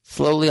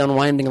slowly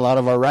unwinding a lot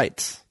of our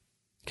rights.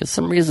 Because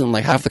some reason,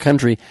 like half the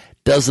country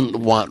doesn't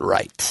want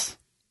rights.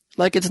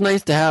 Like, it's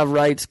nice to have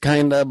rights,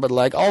 kinda, but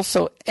like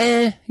also,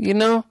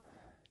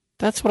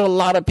 that's what a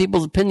lot of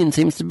people's opinion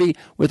seems to be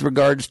with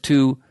regards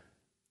to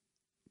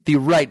the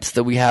rights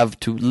that we have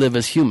to live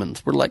as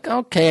humans. We're like,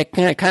 okay, I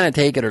can kind of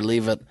take it or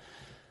leave it.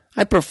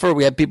 I prefer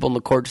we have people in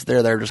the courts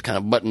there that are just kind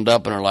of buttoned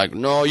up and are like,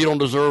 no, you don't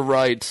deserve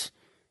rights.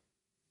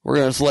 We're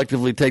going to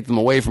selectively take them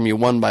away from you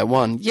one by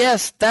one.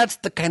 Yes, that's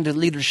the kind of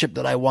leadership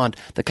that I want,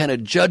 the kind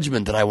of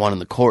judgment that I want in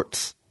the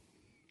courts.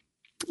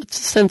 It's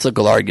a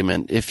sensible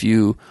argument if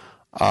you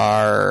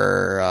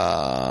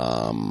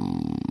are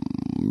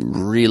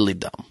really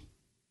dumb.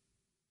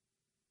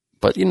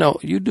 But,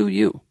 you do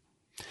you.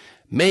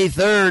 May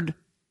 3rd,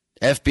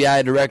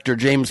 FBI Director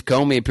James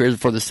Comey appears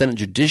before the Senate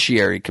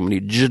Judiciary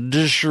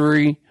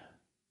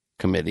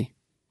Committee,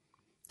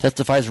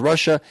 testifies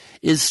Russia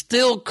is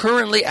still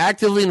currently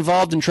actively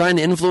involved in trying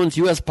to influence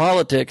U.S.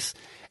 politics,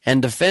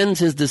 and defends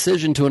his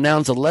decision to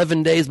announce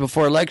 11 days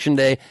before Election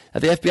Day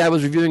that the FBI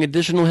was reviewing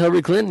additional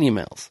Hillary Clinton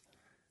emails.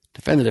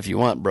 Defend it if you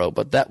want, bro,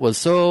 but that was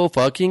so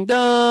fucking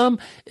dumb.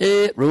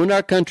 It ruined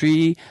our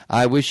country.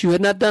 I wish you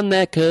had not done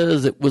that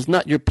because it was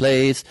not your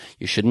place.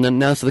 You shouldn't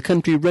announce to the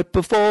country right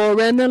before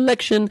an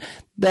election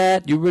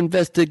that you were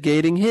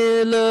investigating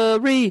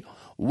Hillary.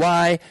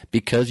 Why?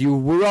 Because you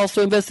were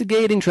also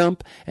investigating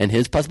Trump and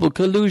his possible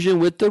collusion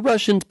with the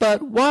Russians.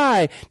 But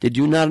why did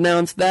you not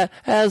announce that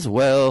as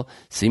well?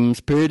 Seems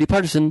pretty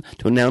partisan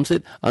to announce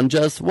it on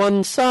just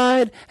one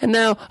side. And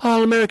now,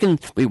 all Americans,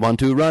 we want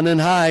to run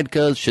and hide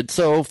 'cause shit's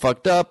so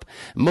fucked up.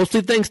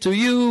 Mostly thanks to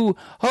you.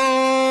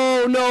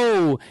 Oh,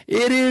 no,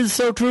 it is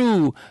so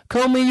true.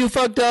 Comey, you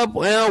fucked up.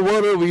 Well,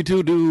 what are we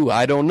to do?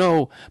 I don't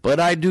know. But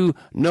I do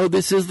know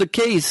this is the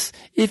case.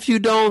 If you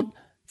don't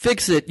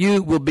fix it,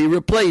 you will be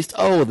replaced.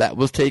 Oh, that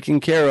was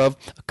taken care of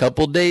a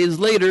couple days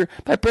later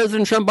by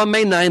President Trump on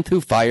May 9th, who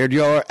fired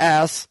your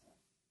ass.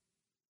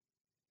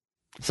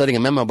 Citing a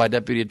memo by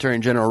Deputy Attorney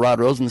General Rod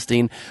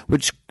Rosenstein,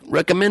 which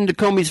recommended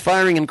Comey's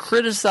firing and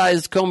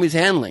criticized Comey's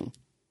handling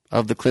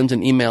of the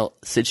Clinton email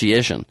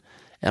situation.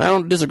 And I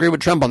don't disagree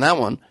with Trump on that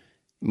one.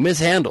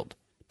 Mishandled.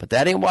 But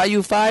that ain't why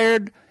you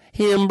fired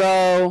him,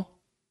 bro.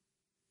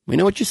 We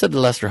know what you said to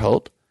Lester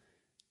Holt.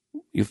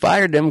 You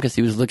fired him because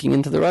he was looking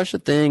into the Russia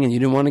thing and you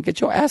didn't want to get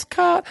your ass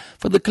caught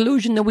for the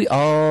collusion that we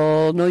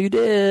all know you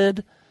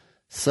did.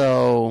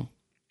 So,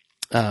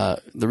 the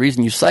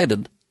reason you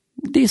cited,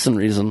 decent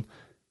reason,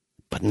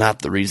 but not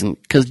the reason,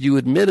 because you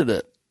admitted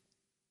it.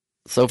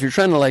 So if you're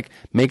trying to, like,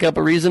 make up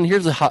a reason,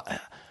 here's a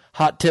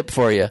hot tip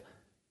for you.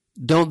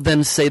 Don't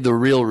then say the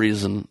real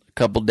reason a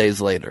couple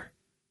days later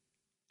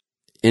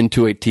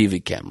into a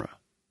TV camera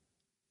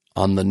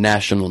on the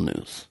national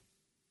news.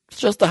 It's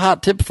just a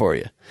hot tip for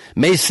you.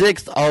 May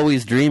 6th,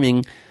 Always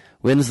Dreaming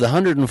wins the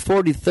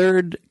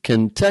 143rd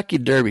Kentucky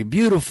Derby.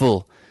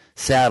 Beautiful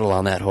saddle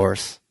on that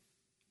horse.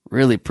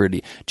 Really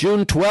pretty.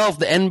 June 12th,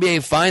 the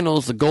NBA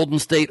Finals, the Golden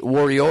State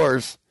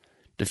Warriors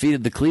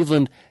defeated the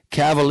Cleveland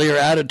Cavalier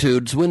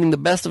Attitudes, winning the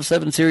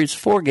best-of-7 series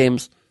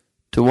 4-1.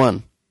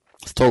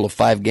 It's a total of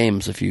 5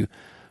 games if you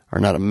are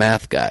not a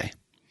math guy.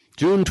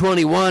 June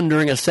 21,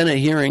 during a Senate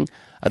hearing,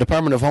 a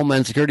Department of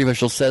Homeland Security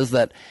official says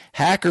that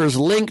hackers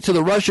linked to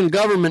the Russian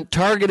government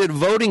targeted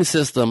voting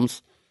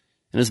systems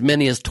in as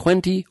many as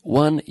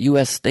 21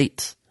 U.S.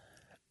 states.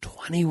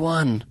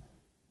 21.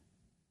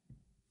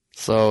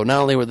 So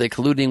not only were they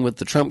colluding with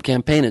the Trump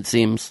campaign, it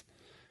seems,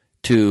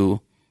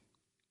 to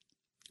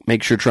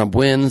make sure Trump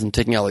wins and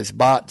taking all these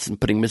bots and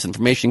putting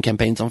misinformation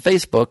campaigns on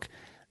Facebook,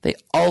 they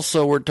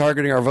also were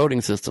targeting our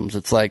voting systems.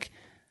 It's like,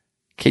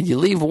 can you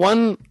leave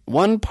one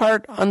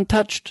part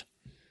untouched?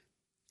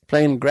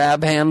 Playing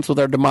grab hands with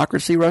our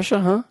democracy, Russia,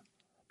 huh?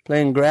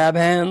 Playing grab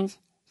hands?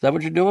 Is that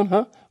what you're doing,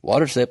 huh?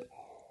 Water sip.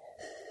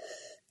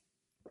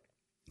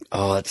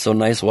 Oh, that's so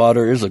nice.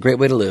 Water is a great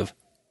way to live.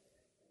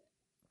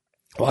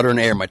 Water and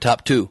air, my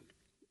top 2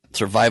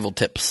 survival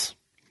tips.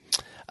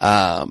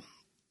 August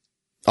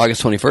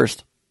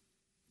 21st,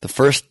 the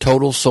first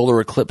total solar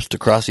eclipse to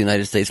cross the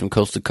United States from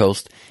coast to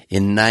coast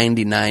in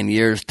 99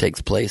 years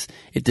takes place.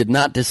 It did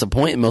not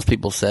disappoint, most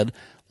people said.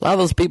 A lot of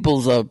those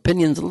people's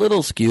opinions a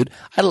little skewed.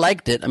 I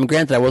liked it. I mean,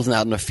 granted, I wasn't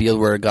out in a field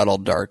where it got all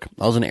dark.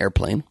 I was in an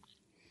airplane.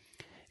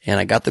 And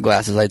I got the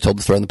glasses. I told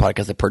the story on the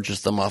podcast. I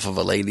purchased them off of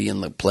a lady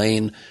in the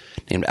plane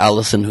named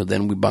Allison, who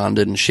then we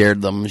bonded and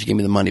shared them. She gave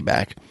me the money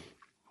back.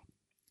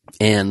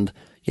 And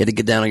you had to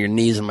get down on your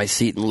knees in my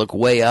seat and look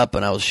way up.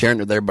 And I was sharing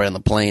it with everybody on the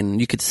plane. And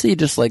you could see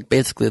just like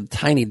basically a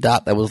tiny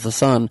dot that was the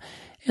sun.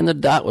 And the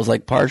dot was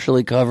like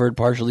partially covered,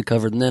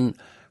 and then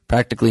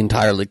practically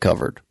entirely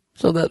covered.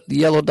 So that the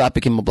yellow dot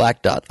became a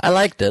black dot. I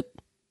liked it.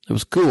 It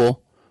was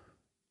cool.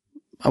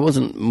 I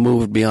wasn't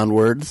moved beyond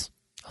words.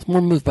 I was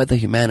more moved by the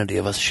humanity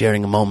of us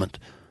sharing a moment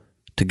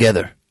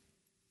together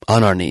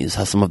on our knees,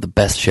 how some of the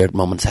best shared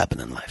moments happen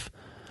in life.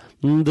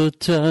 The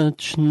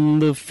touch,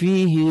 the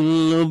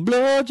feel of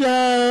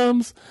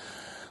blowjobs,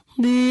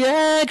 the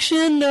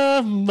action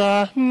of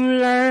our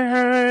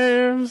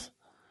lives.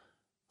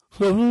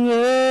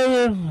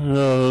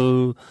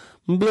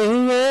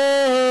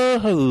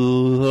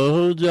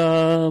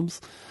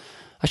 Blowjobs.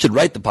 I should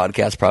write the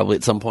podcast probably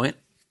at some point,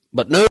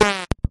 but no.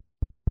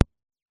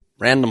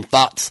 Random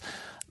thoughts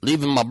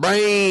leaving my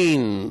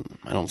brain.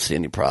 I don't see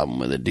any problem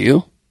with it, do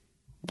you?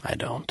 I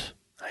don't.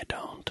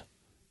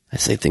 I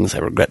say things I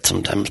regret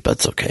sometimes, but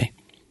it's okay.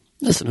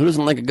 Listen, who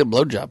doesn't like a good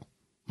blowjob?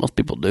 Most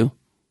people do.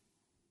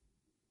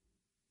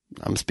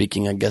 I'm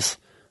speaking, I guess,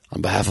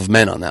 on behalf of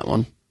men on that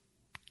one.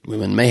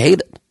 Women may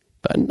hate it,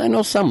 but I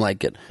know some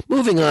like it.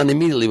 Moving on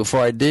immediately before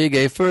I dig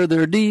a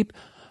further deep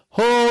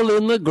hole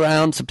in the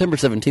ground. September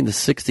 17th, the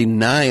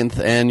 69th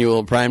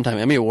annual Primetime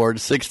Emmy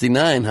Awards.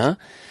 69, huh?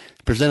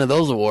 Presented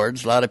those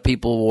awards. A lot of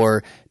people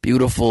wore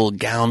beautiful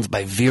gowns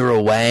by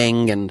Vera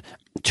Wang and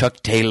Chuck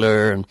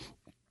Taylor and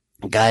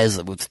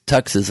guys with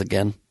tuxes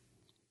again.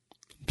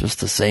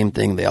 Just the same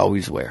thing they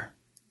always wear.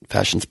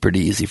 Fashion's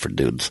pretty easy for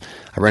dudes.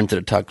 I rented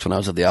a tux when I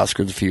was at the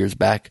Oscars a few years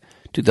back,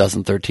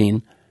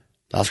 2013.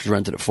 The Oscars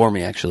rented it for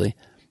me, actually.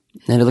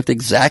 And it looked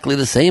exactly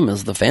the same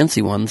as the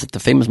fancy ones that the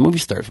famous movie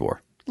stars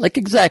wore. Like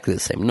exactly the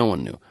same. No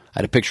one knew. I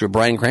had a picture of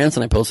Bryan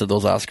Cranston. I posted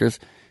those Oscars.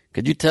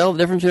 Could you tell the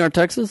difference between our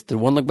tuxes? Did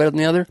one look better than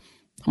the other?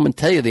 I'm going to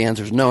tell you the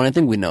answer is no, and I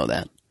think we know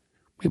that.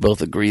 We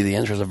both agree the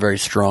answer is a very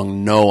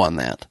strong no on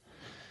that.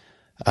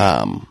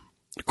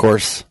 Of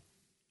course,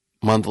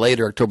 a month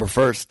later, October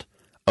 1st,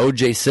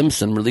 O.J.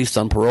 Simpson released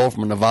on parole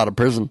from a Nevada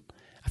prison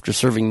after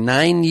serving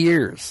 9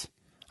 years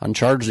on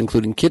charges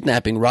including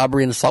kidnapping,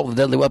 robbery, and assault with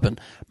a deadly weapon.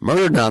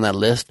 Murder not on that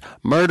list.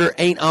 Murder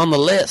ain't on the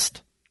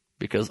list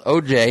because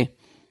O.J.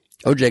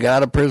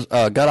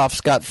 got off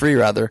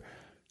scot-free,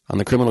 on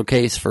the criminal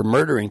case for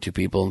murdering 2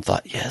 people and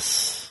thought,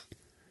 yes,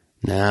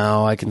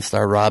 now I can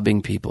start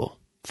robbing people.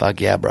 Fuck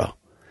yeah, bro.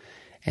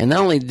 And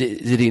not only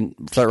did he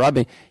start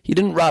robbing, he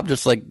didn't rob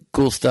just like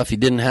cool stuff he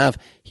didn't have.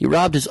 He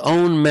robbed his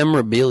own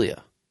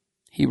memorabilia.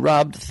 He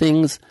robbed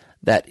things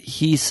that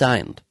he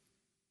signed.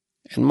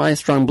 And my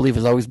strong belief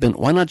has always been,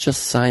 why not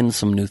just sign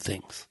some new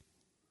things?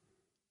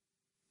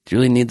 Do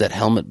you really need that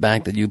helmet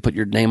back that you put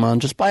your name on?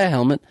 Just buy a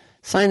helmet.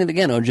 Sign it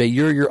again, OJ.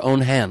 You're your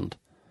own hand.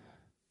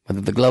 Whether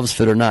the gloves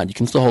fit or not. You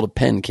can still hold a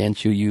pen,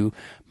 can't you? You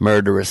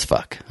murderous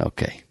fuck.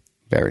 Okay.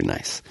 Very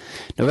nice.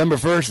 November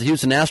 1st, the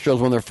Houston Astros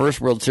won their first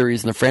World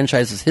Series in the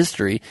franchise's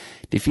history,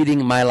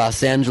 defeating my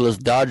Los Angeles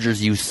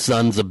Dodgers, you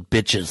sons of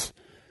bitches.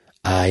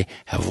 I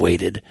have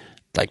waited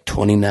like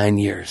 29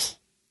 years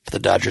for the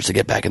Dodgers to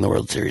get back in the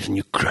World Series, and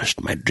you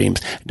crushed my dreams.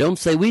 Don't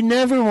say we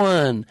never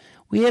won.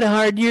 We had a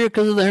hard year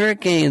because of the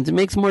hurricanes. It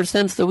makes more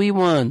sense that we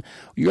won.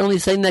 You're only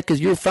saying that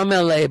because you're from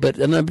L.A., but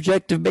on an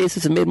objective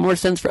basis, it made more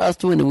sense for us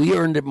to win, and we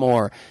earned it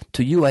more.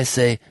 To you, I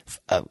say,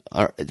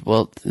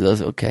 well,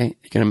 okay,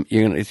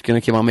 it's gonna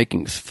keep on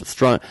making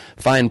strong,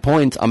 fine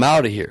points. I'm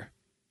out of here.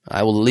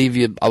 I will leave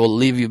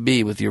you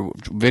be with your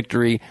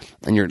victory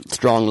and your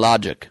strong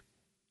logic.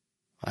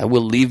 I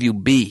will leave you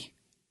be,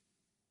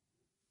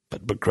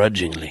 but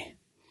begrudgingly.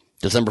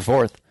 December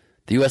 4th.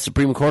 The U.S.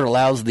 Supreme Court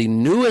allows the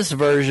newest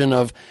version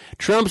of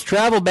Trump's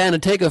travel ban to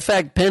take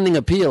effect pending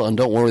appeal. And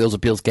don't worry, those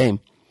appeals came.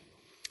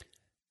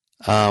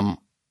 They're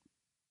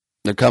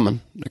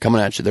coming. They're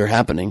coming at you. They're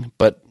happening.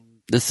 But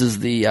this is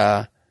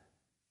the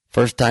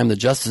first time the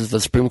justices of the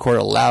Supreme Court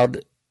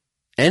allowed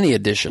any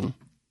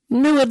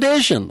new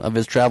addition of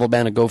his travel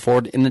ban to go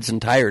forward in its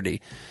entirety.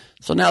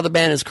 So now the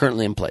ban is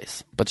currently in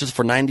place. But just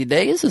for 90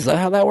 days? Is that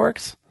how that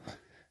works?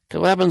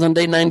 Because what happens on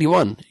day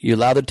 91? You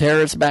allow the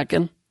terrorists back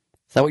in?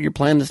 Is that what your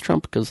plan is,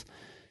 Trump? Because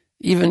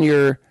even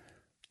your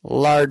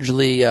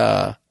largely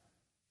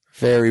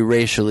very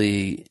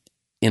racially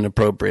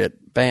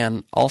inappropriate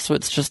ban, also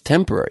it's just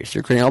temporary. So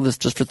you're creating all this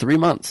just for 3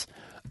 months.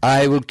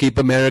 I will keep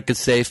America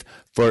safe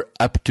for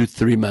up to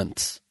 3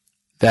 months.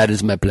 That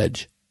is my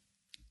pledge.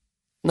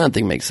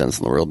 Nothing makes sense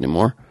in the world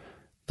anymore.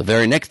 The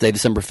very next day,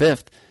 December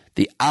 5th,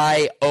 the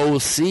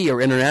IOC, or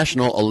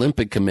International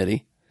Olympic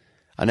Committee,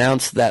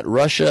 announced that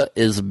Russia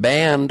is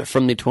banned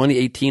from the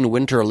 2018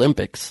 Winter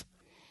Olympics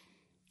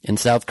in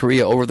South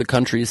Korea over the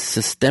country's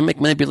systemic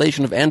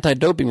manipulation of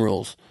anti-doping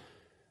rules.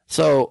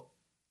 So,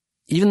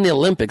 even the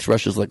Olympics,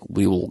 Russia's like,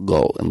 we will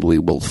go and we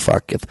will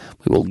fuck it.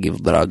 We will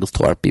give drugs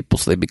to our people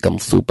so they become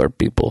super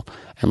people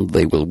and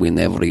they will win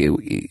every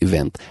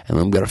event. And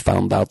when we are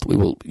found out, we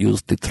will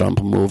use the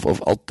Trump move of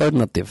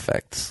alternative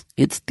facts.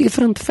 It's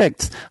different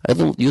facts.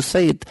 You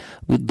say it,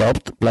 we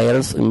doped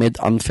players and made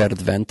unfair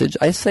advantage.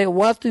 I say,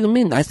 what do you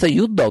mean? I say,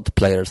 you doped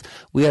players.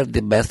 We are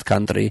the best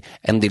country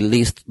and the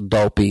least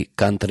dopey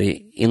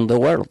country in the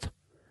world.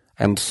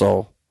 And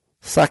so,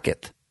 suck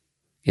it.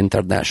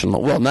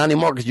 International. Well, not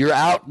anymore because you're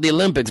out the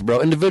Olympics,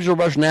 bro. Individual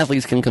Russian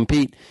athletes can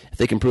compete if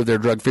they can prove they're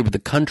drug-free, but the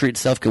country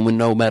itself can win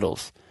no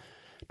medals.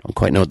 Don't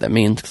quite know what that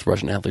means because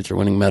Russian athletes are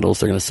winning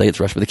medals. They're going to say it's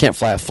Russia, but they can't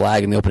fly a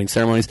flag in the opening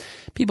ceremonies.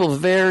 People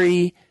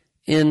very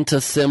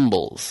into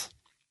symbols,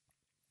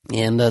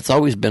 and that's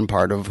always been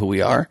part of who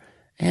we are,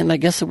 and I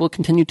guess it will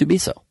continue to be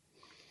so.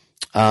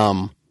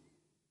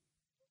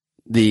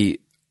 The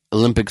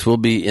Olympics will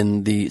be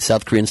in the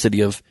South Korean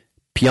city of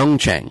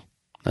Pyeongchang.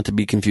 Not to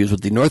be confused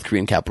with the North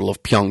Korean capital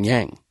of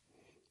Pyongyang.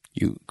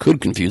 You could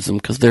confuse them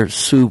because they're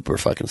super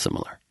fucking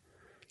similar.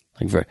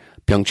 Like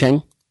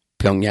Pyeongchang,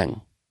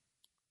 Pyongyang.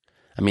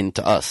 I mean,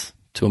 to us,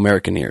 to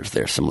American ears,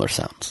 they're similar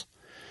sounds.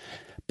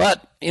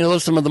 But,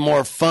 there's some of the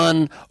more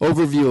fun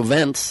overview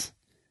events.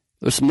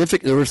 There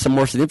were some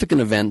more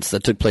significant events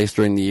that took place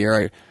during the year.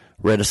 I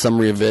read a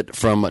summary of it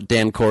from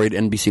Dan Corey at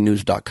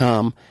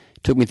NBCNews.com.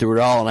 Took me through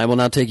it all, and I will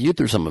now take you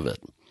through some of it.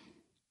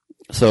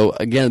 So,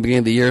 again, at the beginning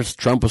of the year,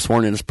 Trump was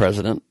sworn in as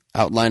president,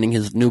 outlining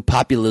his new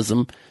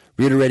populism,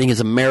 reiterating his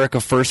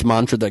America First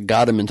mantra that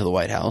got him into the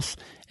White House.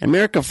 And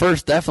America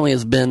First definitely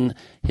has been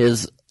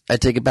his, I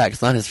take it back,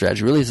 it's not his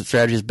strategy. Really, his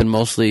strategy has been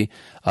mostly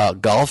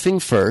golfing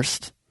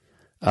first,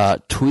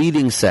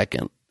 tweeting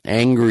second,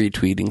 angry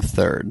tweeting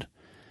third,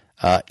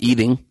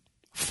 eating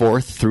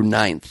fourth through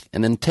ninth,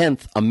 and then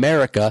 10th,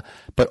 America,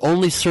 but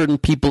only certain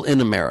people in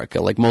America,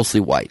 like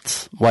mostly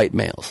white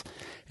males.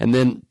 And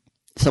then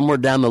somewhere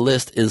down the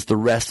list is the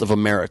rest of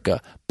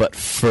America, but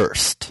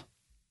first,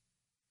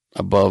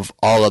 above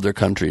all other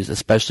countries,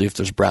 especially if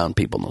there's brown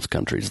people in those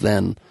countries,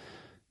 then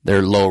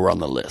they're lower on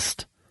the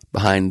list,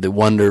 behind the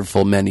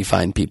wonderful, many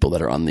fine people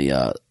that are on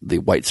the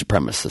white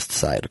supremacist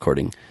side,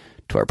 according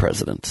to our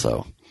president.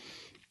 So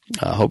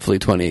hopefully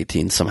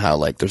 2018 somehow,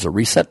 like, there's a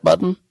reset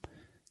button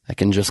that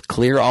can just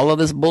clear all of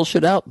this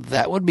bullshit out.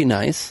 That would be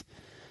nice.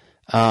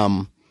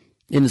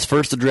 In his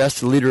first address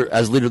to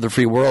as leader of the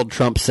free world,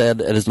 Trump said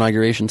at his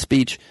inauguration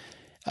speech,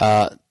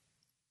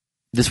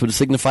 this would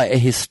signify a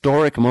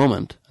historic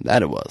moment,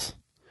 that it was,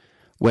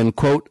 when,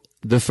 quote,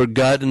 the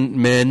forgotten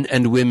men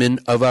and women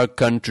of our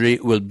country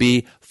will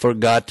be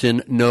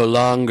forgotten no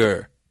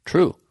longer.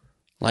 True.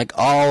 Like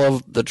all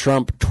of the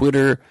Trump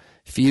Twitter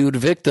feud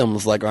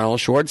victims like Arnold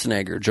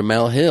Schwarzenegger,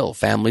 Jamel Hill,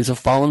 families of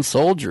fallen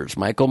soldiers,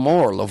 Michael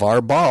Moore,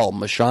 LeVar Ball,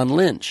 Marshawn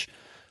Lynch.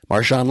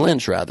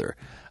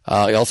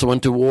 He also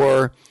went to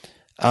war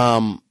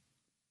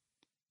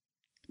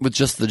with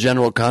just the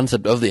general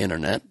concept of the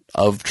internet,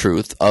 of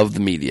truth, of the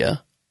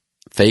media,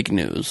 fake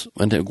news,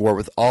 went to war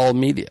with all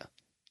media.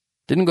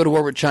 Didn't go to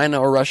war with China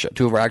or Russia,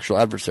 two of our actual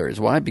adversaries.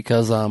 Why?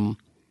 Because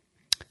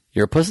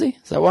you're a pussy?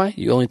 Is that why?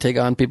 You only take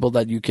on people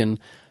that you can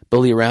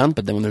bully around,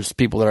 but then when there's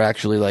people that are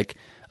actually like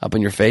up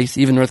in your face,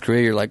 even North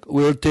Korea, you're like,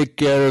 we'll take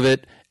care of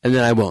it, and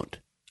then I won't.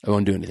 I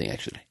won't do anything,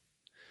 actually.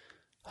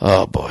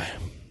 Oh, boy.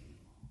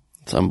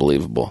 It's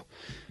unbelievable.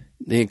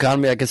 The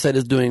economy, like I said,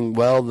 is doing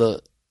well.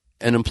 The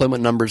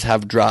unemployment numbers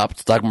have dropped.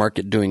 Stock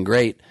market doing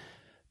great.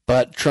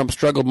 But Trump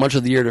struggled much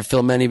of the year to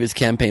fill many of his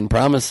campaign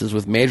promises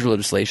with major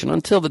legislation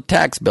until the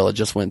tax bill it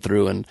just went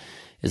through and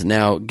is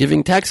now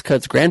giving tax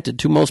cuts granted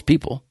to most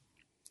people.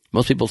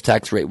 Most people's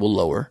tax rate will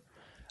lower.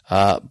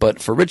 But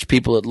for rich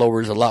people, it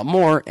lowers a lot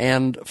more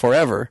and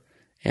forever.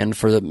 And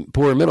for the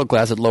poor and middle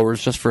class, it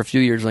lowers just for a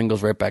few years and then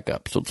goes right back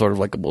up. So it's sort of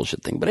like a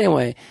bullshit thing. But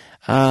anyway,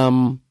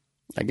 I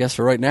guess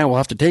for right now, we'll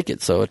have to take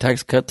it. So a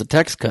tax cut's a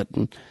tax cut.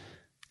 And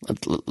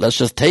let's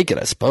just take it,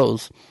 I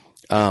suppose.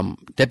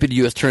 Deputy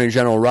U.S. Attorney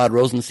General Rod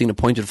Rosenstein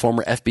appointed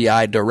former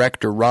FBI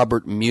Director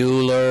Robert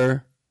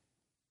Mueller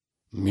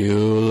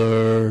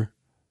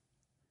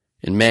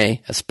in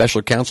May as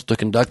special counsel to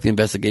conduct the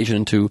investigation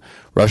into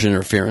Russian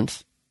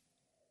interference.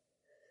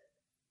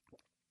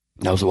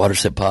 That was a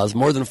watershed pause.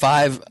 More than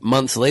 5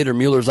 months later,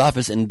 Mueller's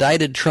office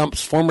indicted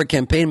Trump's former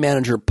campaign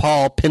manager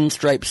Paul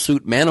Pinstripe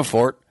Suit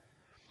Manafort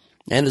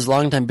and his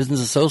longtime business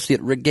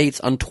associate Rick Gates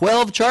on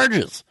 12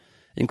 charges,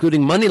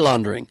 including money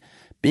laundering,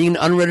 being an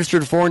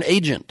unregistered foreign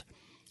agent,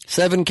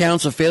 7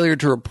 counts of failure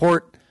to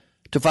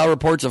file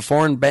reports of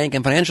foreign bank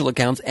and financial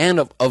accounts, and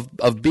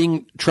of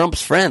being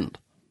Trump's friend.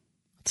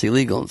 It's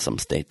illegal in some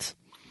states.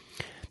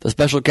 The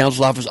special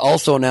counsel's office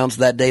also announced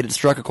that date it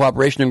struck a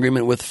cooperation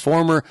agreement with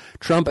former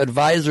Trump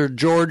advisor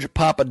George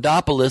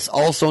Papadopoulos,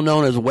 also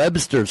known as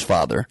Webster's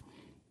father.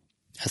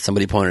 As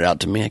somebody pointed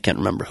out to me, I can't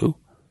remember who.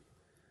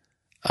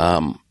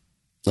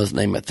 That's the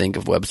name, I think,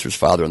 of Webster's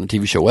father on the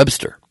TV show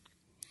Webster.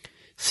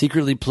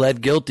 Secretly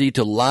pled guilty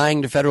to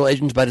lying to federal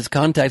agents about his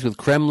contacts with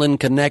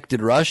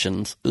Kremlin-connected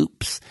Russians.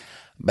 Oops.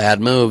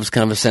 Bad moves,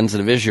 kind of a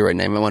sensitive issue right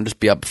now. I want to just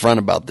be upfront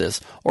about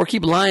this. Or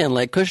keep lying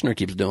like Kushner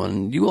keeps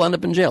doing. You will end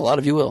up in jail. A lot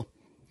of you will.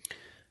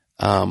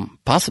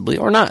 Possibly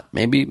or not.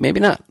 Maybe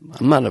not.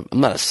 I'm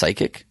not a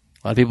psychic.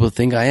 A lot of people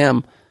think I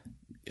am.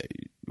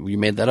 You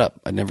made that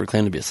up. I never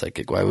claimed to be a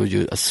psychic. Why would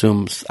you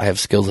assume I have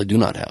skills I do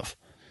not have?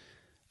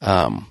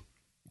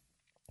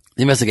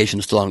 The investigation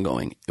is still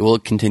ongoing. It will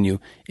continue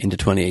into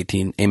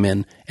 2018.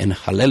 Amen and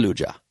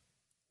hallelujah.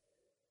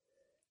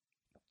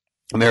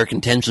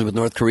 American tensions with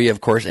North Korea,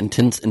 of course,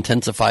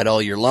 intensified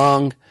all year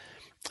long.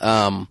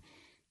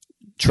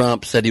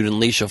 Trump said he would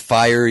unleash a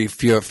furious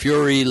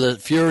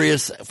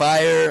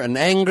fire, an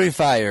angry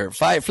fire,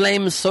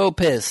 flames so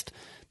pissed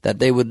that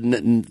they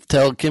would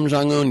tell Kim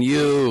Jong-un,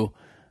 "You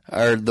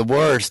are the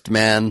worst,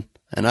 man,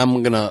 and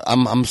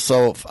I'm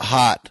so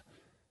hot,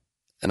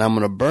 and I'm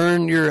gonna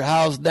burn your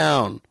house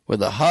down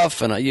with a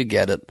huff," and you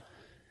get it.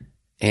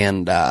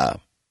 And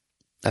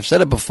I've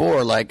said it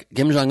before, like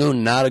Kim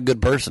Jong-un, not a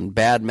good person,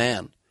 bad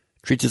man,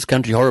 treats his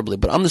country horribly,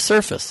 but on the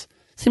surface,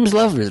 seems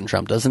lovelier than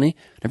Trump, doesn't he?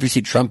 If you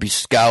see Trump, he's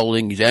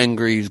scowling, he's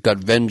angry, he's got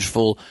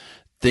vengeful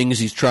things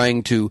he's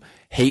trying to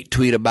hate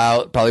tweet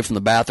about, probably from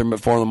the bathroom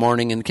at 4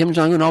 a.m. And Kim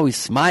Jong-un always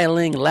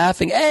smiling,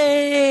 laughing.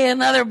 Hey,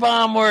 another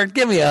bomb word.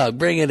 Give me a hug.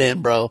 Bring it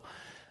in, bro.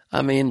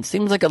 I mean,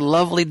 seems like a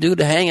lovely dude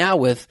to hang out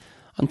with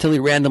until he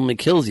randomly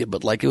kills you,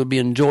 but like it would be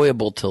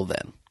enjoyable till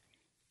then.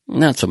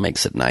 And that's what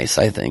makes it nice,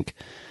 I think.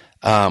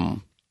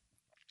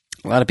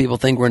 A lot of people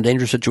think we're in a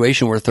dangerous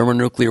situation where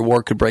thermonuclear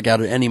war could break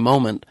out at any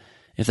moment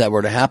if that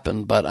were to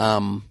happen. But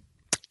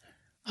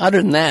other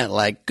than that,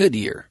 like, good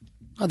year.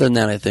 Other than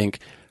that, I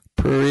think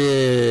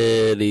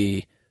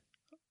pretty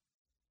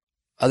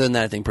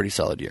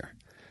solid year.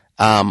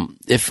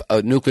 If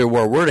a nuclear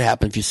war were to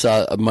happen, if you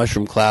saw a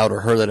mushroom cloud or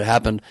heard that it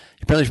happened,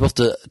 you're probably supposed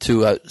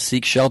to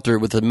seek shelter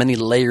with as many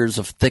layers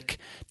of thick,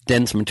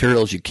 dense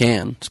material as you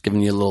can. Just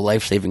giving you a little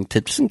life-saving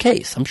tip just in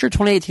case. I'm sure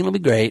 2018 will be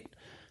great,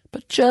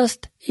 but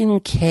just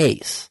in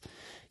case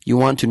you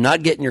want to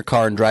not get in your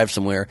car and drive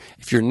somewhere.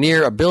 If you're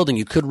near a building,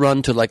 you could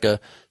run to like a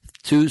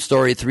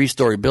 2-story,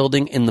 3-story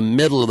building in the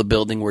middle of the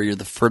building where you're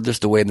the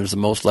furthest away and there's the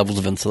most levels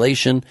of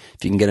insulation.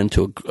 If you can get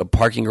into a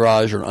parking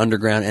garage or an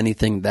underground,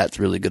 anything, that's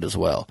really good as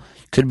well.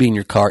 You could be in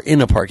your car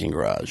in a parking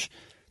garage.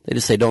 They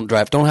just say don't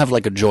drive. Don't have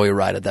like a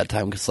joyride at that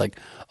time because it's like,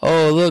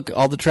 oh, look,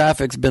 all the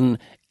traffic's been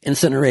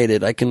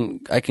incinerated. I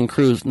can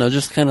cruise. No,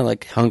 just kind of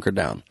like hunker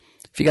down.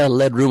 If you got a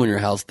lead room in your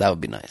house, that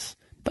would be nice.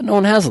 But no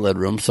one has a lead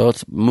room, so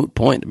it's a moot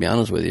point, to be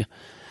honest with you.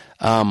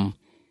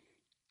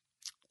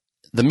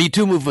 The Me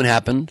Too movement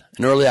happened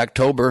in early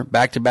October.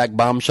 Back-to-back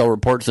bombshell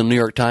reports in the New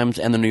York Times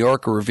and the New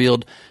Yorker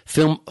revealed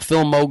film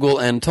mogul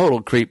and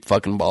total creep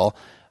fucking ball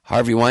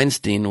Harvey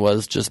Weinstein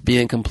was just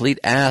being a complete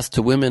ass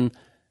to women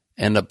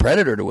and a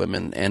predator to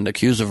women and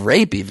accused of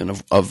rape even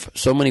of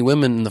so many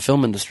women in the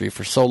film industry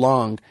for so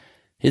long.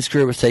 His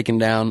career was taken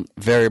down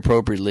very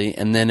appropriately,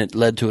 and then it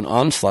led to an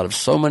onslaught of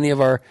so many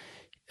of our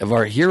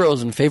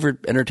heroes and favorite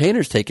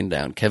entertainers taken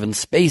down. Kevin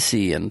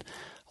Spacey and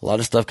a lot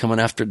of stuff coming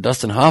after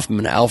Dustin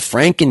Hoffman. Al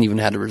Franken even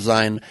had to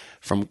resign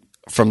from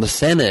the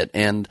Senate.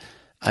 And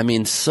I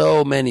mean,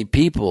 so many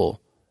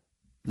people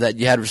that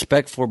you had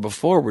respect for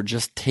before were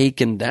just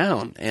taken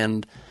down.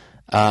 And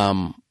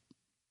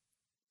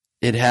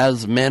it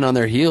has men on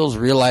their heels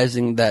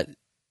realizing that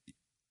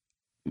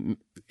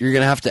you're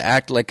going to have to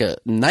act like a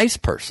nice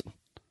person.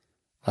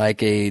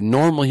 like a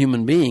normal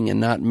human being and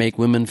not make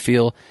women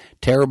feel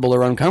terrible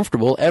or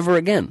uncomfortable ever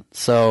again.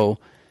 So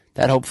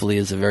that hopefully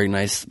is a very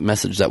nice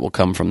message that will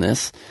come from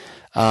this.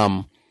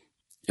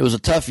 It was a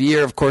tough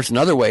year, of course, in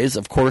other ways.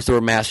 Of course, there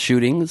were mass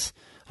shootings.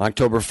 On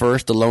October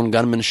 1st, a lone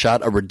gunman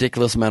shot a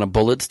ridiculous amount of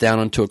bullets down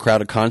into a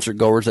crowd of concert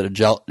goers at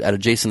a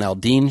Jason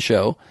Aldean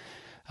show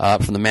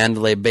from the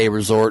Mandalay Bay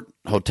Resort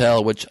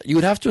Hotel, which you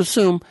would have to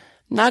assume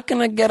not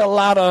going to get a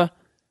lot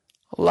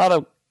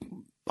of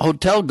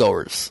hotel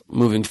goers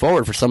moving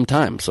forward for some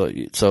time. So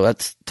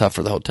that's tough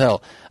for the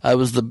hotel. It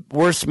was the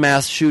worst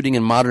mass shooting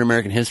in modern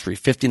American history.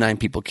 59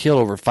 people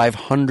killed, over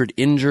 500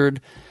 injured.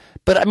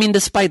 But I mean,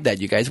 despite that,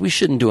 you guys, we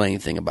shouldn't do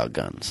anything about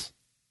guns.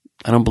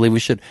 I don't believe we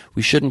should.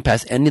 We shouldn't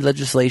pass any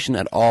legislation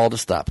at all to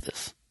stop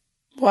this.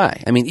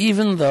 Why? I mean,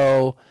 even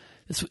though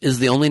this is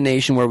the only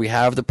nation where we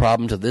have the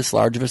problem to this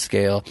large of a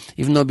scale,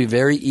 even though it'd be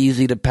very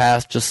easy to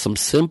pass just some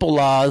simple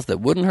laws that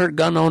wouldn't hurt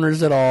gun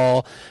owners at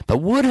all, but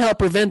would help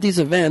prevent these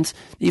events,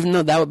 even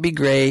though that would be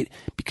great,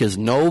 because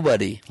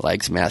nobody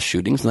likes mass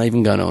shootings, not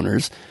even gun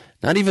owners.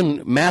 Not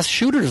even mass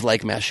shooters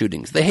like mass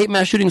shootings. They hate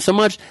mass shootings so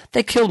much,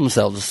 they kill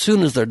themselves as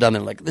soon as they're done.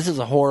 They're like, this is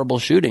a horrible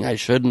shooting. I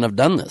shouldn't have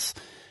done this.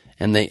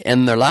 And they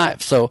end their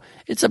lives. So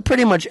it's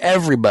pretty much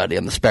everybody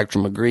on the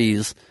spectrum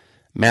agrees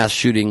mass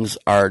shootings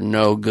are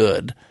no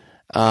good.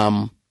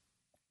 So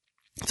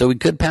we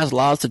could pass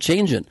laws to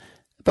change it,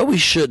 but we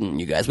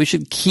shouldn't, you guys. We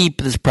should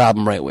keep this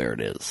problem right where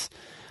it is.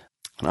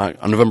 On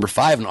November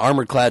 5, an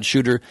armor-clad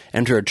shooter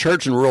entered a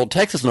church in rural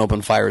Texas and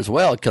opened fire as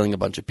well, killing a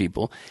bunch of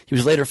people. He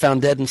was later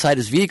found dead inside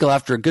his vehicle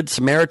after a Good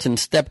Samaritan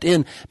stepped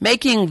in,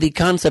 making the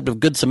concept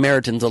of Good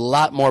Samaritans a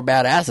lot more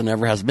badass than it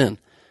ever has been.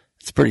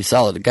 It's pretty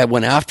solid. The guy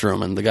went after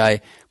him, and the guy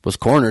was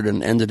cornered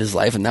and ended his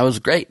life, and that was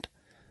great.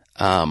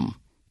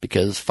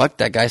 Because fuck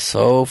that guy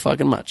so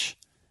fucking much.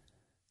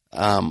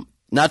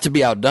 Not to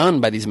be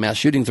outdone by these mass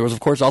shootings, there was, of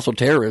course, also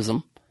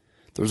terrorism.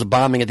 There was a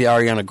bombing at the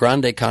Ariana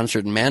Grande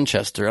concert in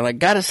Manchester, and I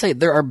gotta say,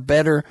 there are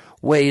better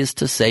ways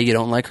to say you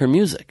don't like her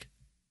music.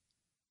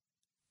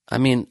 I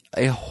mean,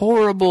 a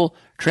horrible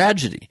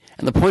tragedy.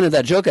 And the point of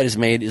that joke I just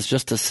made is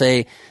just to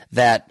say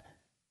that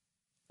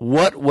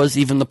what was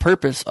even the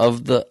purpose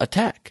of the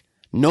attack?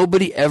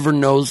 Nobody ever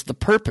knows the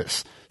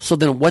purpose. So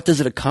then what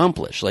does it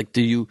accomplish? Like,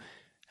 do you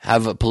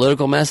have a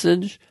political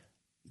message?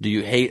 Do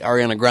you hate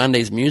Ariana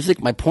Grande's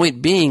music? My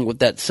point being with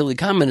that silly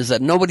comment is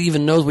that nobody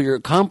even knows what you're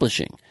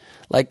accomplishing.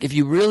 Like, if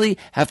you really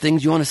have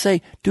things you want to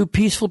say, do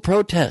peaceful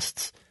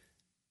protests.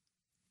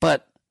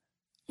 But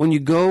when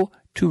you go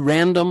to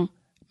random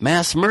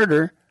mass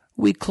murder,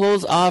 we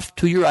close off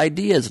to your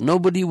ideas.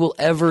 Nobody will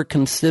ever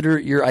consider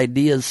your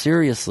ideas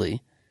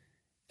seriously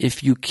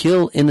if you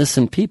kill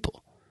innocent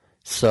people.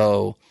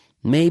 So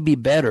maybe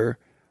better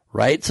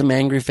write some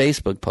angry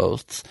Facebook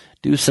posts,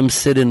 do some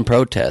sit-in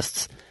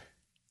protests,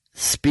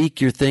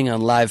 speak your thing on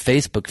live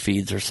Facebook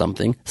feeds or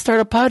something, start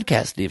a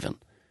podcast even.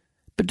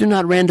 But do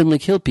not randomly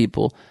kill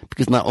people,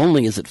 because not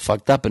only is it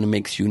fucked up and it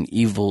makes you an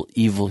evil,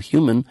 evil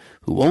human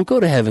who won't go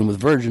to heaven with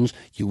virgins,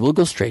 you will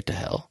go straight to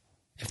hell,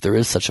 if there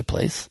is such a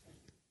place.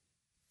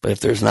 But if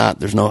there's not,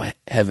 there's no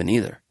heaven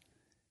either.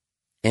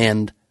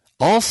 And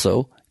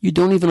also, you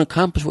don't even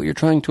accomplish what you're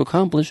trying to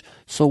accomplish,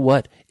 so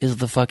what is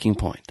the fucking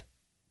point?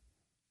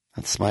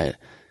 That's my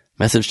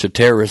message to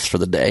terrorists for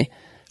the day.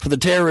 For the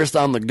terrorists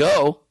on the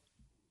go,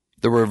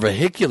 there were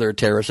vehicular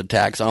terrorist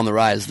attacks on the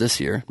rise this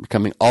year,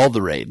 becoming all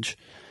the rage.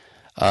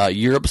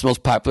 Europe's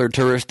most popular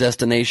tourist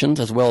destinations,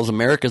 as well as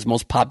America's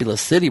most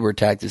populous city, were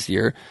attacked this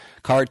year.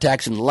 Car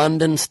attacks in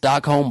London,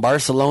 Stockholm,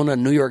 Barcelona,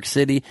 New York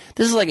City.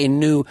 This is like a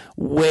new,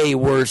 way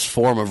worse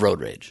form of road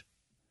rage.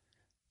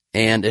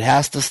 And it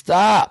has to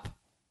stop.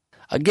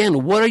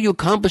 Again, what are you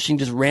accomplishing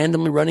just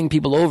randomly running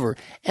people over?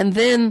 And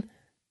then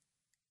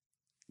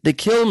they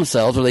kill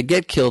themselves or they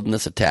get killed in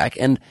this attack,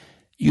 and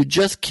you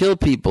just kill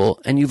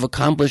people and you've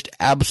accomplished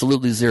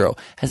absolutely zero.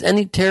 Has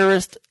any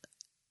terrorist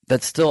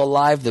that's still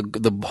alive,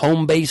 the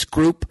home base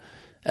group,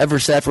 ever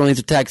said for one of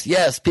these attacks,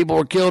 yes, people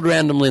were killed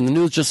randomly and the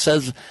news just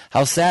says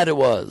how sad it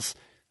was?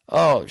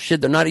 Oh,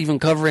 shit, they're not even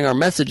covering our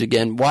message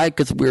again. Why?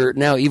 Because we're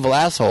now evil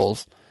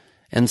assholes.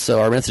 And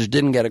so our message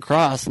didn't get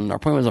across, and our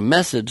point was a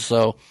message,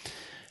 so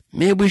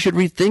maybe we should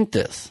rethink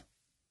this.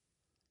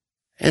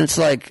 And it's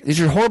like, these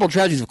are horrible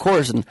tragedies, of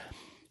course, and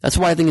that's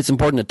why I think it's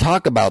important to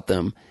talk about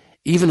them,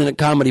 even in a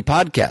comedy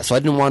podcast. So I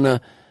didn't want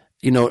to,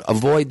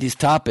 avoid these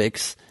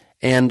topics,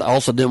 and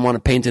also didn't want to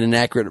paint an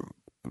inaccurate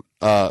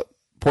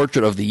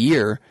portrait of the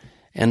year.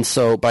 And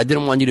so, but I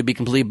didn't want you to be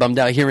completely bummed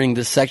out hearing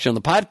this section of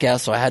the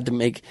podcast, so I had to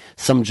make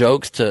some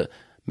jokes to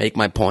make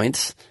my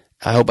points.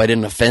 I hope I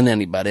didn't offend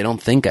anybody. I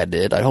don't think I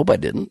did. I hope I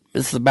didn't.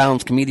 It's the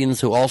balanced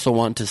comedians who also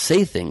want to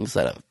say things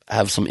that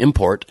have some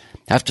import,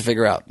 have to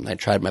figure out, and I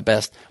tried my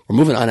best. We're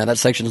moving on now. That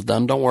section's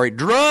done. Don't worry.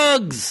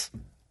 Drugs!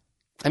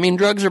 I mean,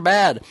 drugs are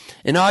bad.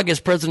 In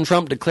August, President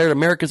Trump declared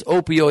America's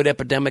opioid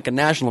epidemic a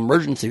national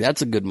emergency.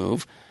 That's a good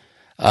move.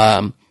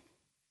 When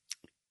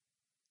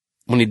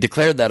he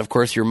declared that, of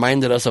course, he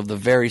reminded us of the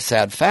very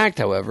sad fact,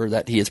 however,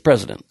 that he is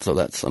president. So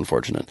that's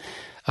unfortunate.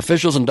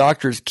 Officials and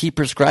doctors keep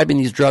prescribing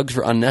these drugs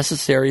for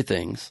unnecessary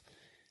things.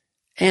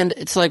 And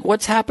it's like,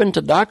 what's happened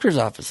to doctors'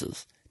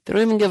 offices? They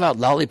don't even give out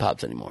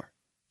lollipops anymore.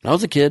 When I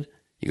was a kid,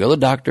 you go to the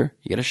doctor,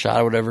 you get a shot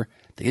or whatever,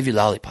 they give you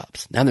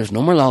lollipops. Now there's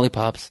no more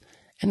lollipops,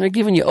 and they're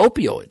giving you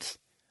opioids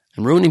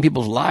and ruining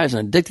people's lives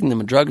and addicting them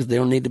to drugs they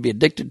don't need to be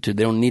addicted to.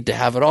 They don't need to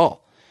have it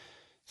all.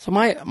 So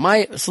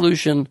my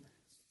solution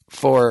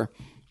for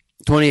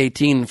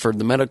 2018 for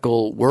the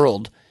medical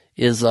world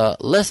is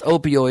less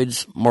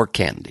opioids, more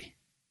candy.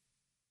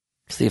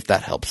 See if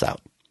that helps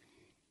out.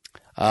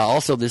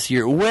 Also this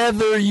year,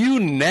 weather you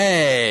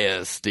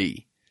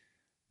nasty.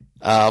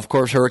 Of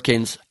course,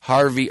 hurricanes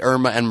Harvey,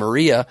 Irma, and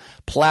Maria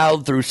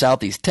plowed through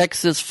southeast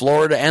Texas,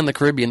 Florida, and the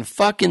Caribbean,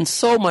 fucking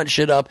so much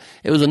shit up.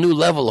 It was a new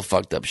level of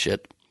fucked up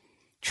shit.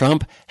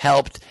 Trump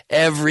helped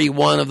every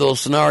one of those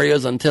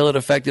scenarios until it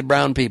affected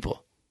brown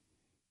people.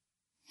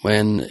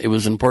 When it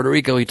was in Puerto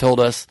Rico, he told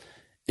us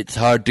it's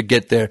hard to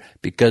get there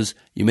because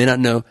you may not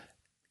know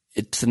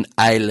it's an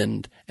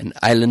island, and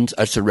islands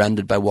are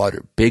surrounded by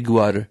water. Big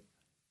water,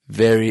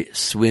 very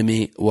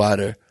swimmy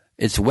water.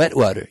 It's wet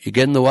water. You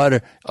get in the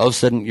water, all of a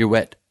sudden you're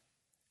wet.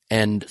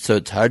 And so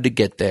it's hard to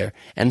get there.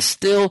 And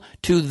still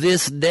to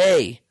this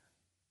day,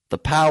 the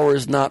power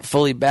is not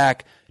fully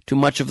back to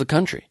much of the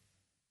country.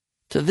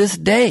 To this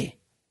day.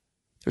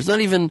 There's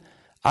not even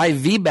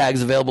IV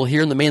bags available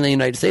here in the mainland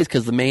United States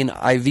because the main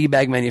IV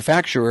bag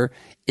manufacturer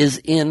is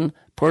in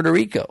Puerto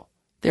Rico.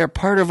 They are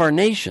part of our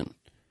nation.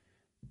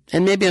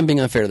 And maybe I'm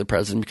being unfair to the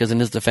president because in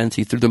his defense,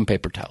 he threw them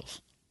paper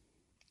towels.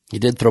 He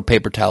did throw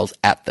paper towels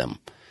at them.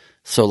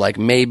 So like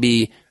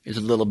maybe it's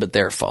a little bit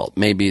their fault.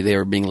 Maybe they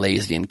were being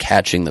lazy and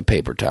catching the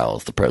paper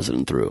towels the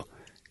president threw.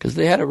 Because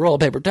they had a roll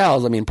of paper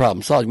towels. I mean,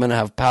 problem solved. You might not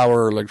have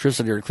power or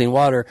electricity or clean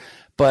water,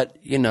 but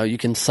you know, you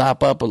can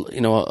sop up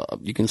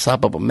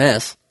a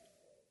mess.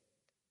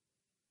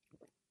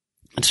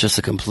 It's just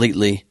a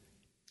completely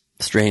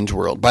strange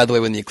world. By the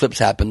way, when the eclipse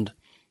happened,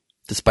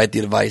 despite the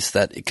advice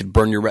that it could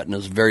burn your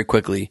retinas very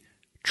quickly,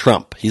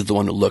 Trump, he's the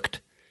one who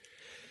looked.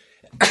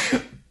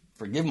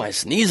 Forgive my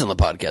sneeze on the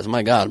podcast.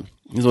 My God.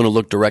 He's the one who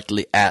looked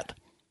directly at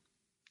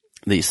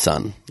the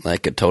sun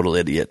like a total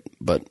idiot.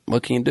 But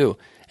what can you do?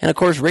 And, of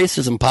course,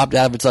 racism popped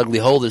out of its ugly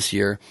hole this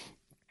year.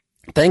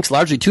 Thanks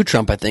largely to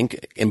Trump, I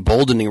think,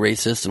 emboldening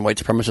racists and white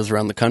supremacists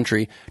around the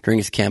country during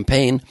his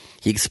campaign.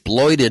 He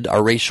exploited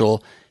our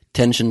racial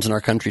tensions in our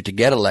country to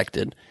get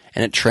elected,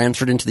 and it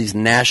transferred into these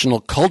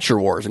national culture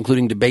wars,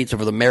 including debates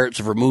over the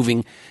merits of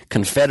removing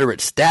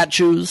Confederate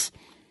statues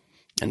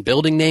and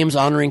building names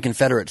honoring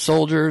Confederate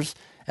soldiers,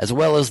 as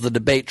well as the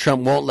debate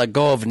Trump won't let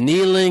go of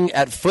kneeling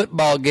at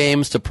football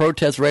games to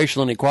protest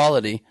racial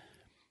inequality.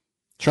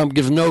 Trump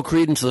gives no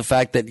credence to the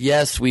fact that,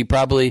 yes, we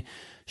probably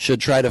should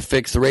try to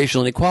fix the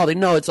racial inequality.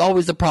 No, it's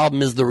always the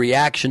problem is the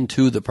reaction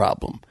to the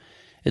problem.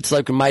 It's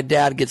like when my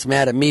dad gets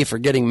mad at me for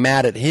getting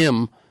mad at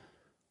him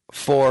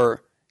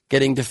for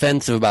getting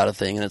defensive about a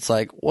thing. And it's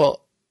like,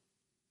 well,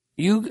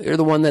 you are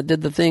the one that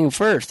did the thing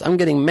first. I'm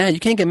getting mad. You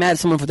can't get mad at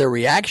someone for their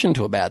reaction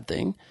to a bad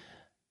thing.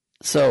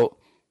 So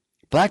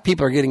black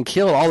people are getting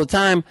killed all the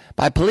time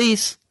by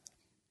police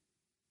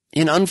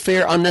in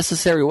unfair,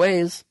 unnecessary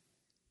ways.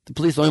 The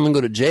police don't even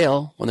go to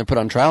jail when they're put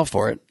on trial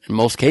for it, in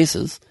most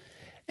cases.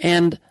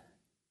 And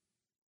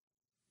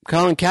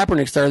Colin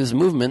Kaepernick started this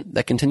movement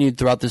that continued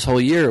throughout this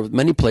whole year with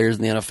many players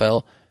in the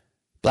NFL,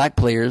 black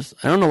players.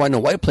 I don't know why no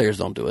white players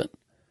don't do it,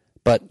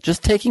 but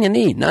just taking a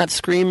knee, not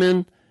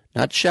screaming,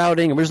 not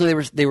shouting.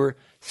 Originally they were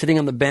sitting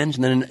on the bench,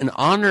 and then in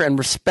honor and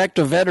respect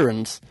of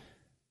veterans,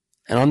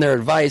 and on their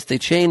advice, they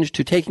changed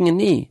to taking a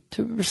knee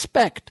to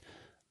respect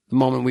the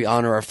moment we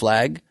honor our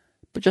flag,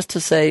 but just to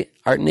say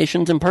our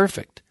nation's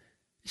imperfect.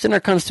 It's in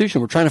our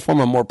Constitution. We're trying to form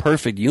a more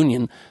perfect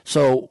union.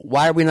 So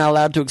why are we not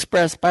allowed to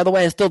express, by the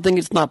way, I still think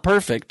it's not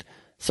perfect,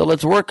 so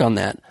let's work on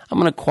that. I'm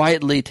going to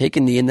quietly take a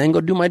knee and then go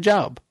do my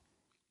job.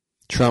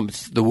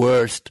 Trump's the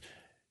worst.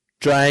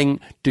 Trying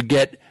to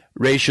get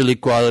racial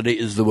equality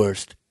is the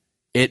worst.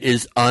 It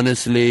is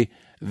honestly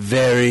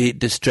very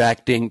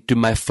distracting to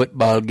my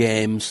football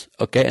games.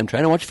 Okay, I'm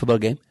trying to watch a football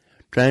game.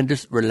 Trying to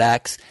just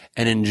relax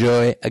and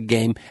enjoy a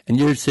game. And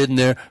you're sitting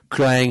there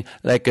crying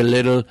like a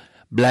little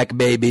black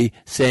baby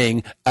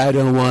saying, I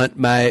don't want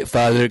my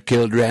father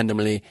killed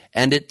randomly.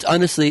 And it's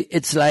honestly,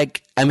 it's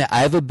like I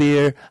have a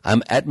beer,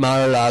 I'm at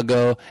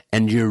Mar-a-Lago,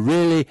 and you're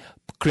really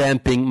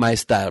cramping my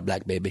style,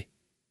 black baby.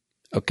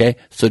 Okay?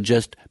 So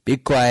just be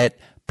quiet,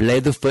 play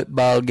the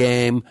football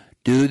game,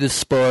 do the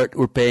sport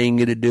we're paying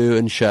you to do,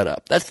 and shut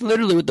up. That's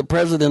literally what the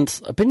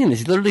president's opinion is.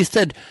 He literally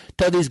said,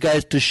 tell these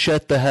guys to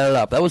shut the hell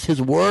up. That was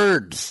his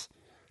words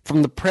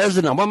from the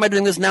president. Why am I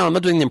doing this now? I'm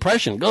not doing the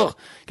impression. Go,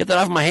 get that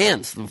off my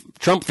hands. The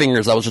Trump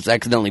fingers I was just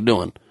accidentally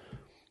doing.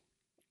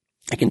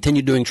 I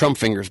continued doing Trump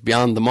fingers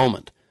beyond the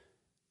moment.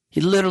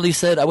 He literally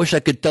said, I wish I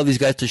could tell these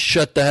guys to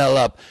shut the hell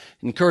up.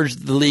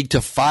 Encouraged the league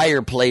to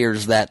fire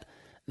players that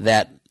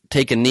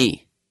take a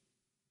knee.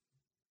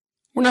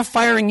 We're not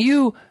firing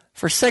you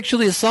for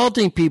sexually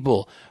assaulting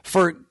people,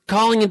 for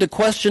calling into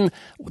question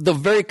the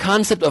very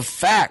concept of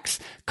facts,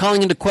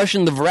 calling into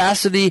question the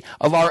veracity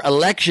of our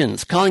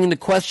elections, calling into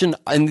question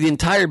the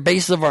entire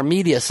basis of our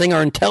media, saying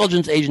our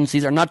intelligence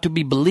agencies are not to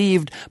be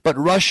believed, but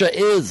Russia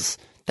is.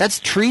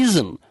 That's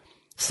treason.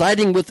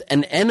 Siding with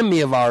an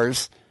enemy of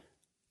ours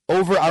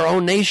over our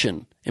own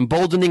nation,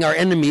 emboldening our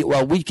enemy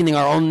while weakening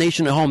our own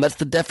nation at home. That's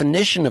the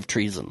definition of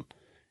treason.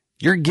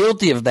 You're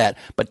guilty of that.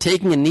 But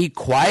taking a knee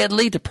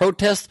quietly to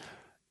protest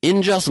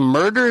unjust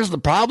murder is the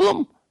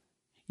problem?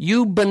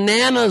 You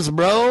bananas,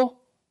 bro.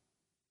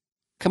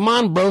 Come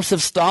on, Broseph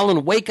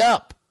Stalin, wake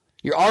up.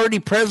 You're already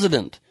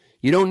president.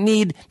 You don't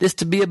need this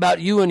to be about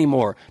you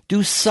anymore.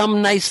 Do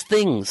some nice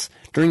things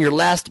during your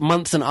last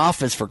months in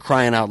office, for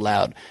crying out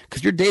loud.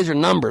 Because your days are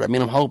numbered. I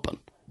mean, I'm hoping.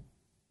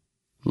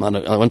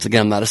 Once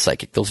again, I'm not a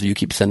psychic. Those of you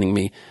keep sending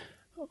me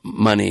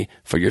money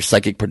for your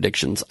psychic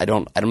predictions.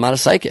 I'm not a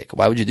psychic.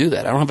 Why would you do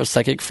that? I don't have a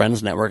psychic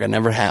friends network. I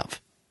never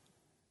have.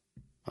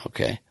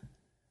 Okay.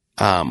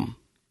 On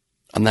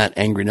that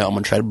angry note, I'm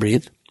going to try to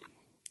breathe.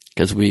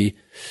 Because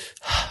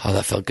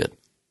that felt good.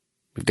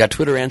 We've got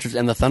Twitter answers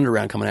and the Thunder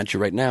Round coming at you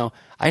right now.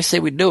 I say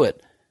we do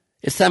it.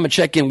 It's time to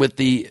check in with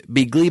the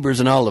Gleebers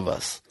in all of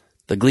us.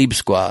 The Glebe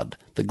Squad,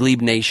 the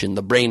Glebe Nation,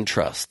 the Brain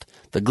Trust,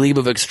 the Glebe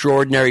of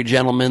Extraordinary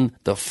Gentlemen,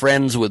 the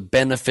Friends with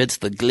Benefits,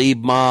 the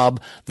Glebe Mob,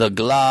 the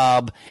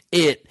Glob.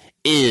 It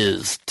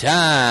is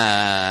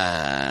time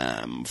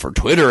for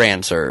Twitter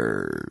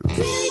answers.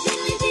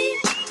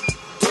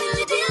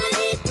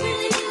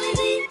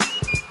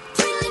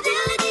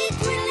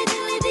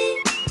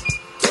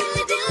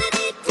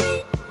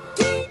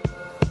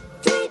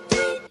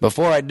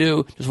 Before I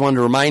do, just wanted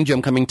to remind you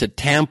I'm coming to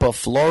Tampa,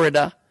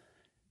 Florida,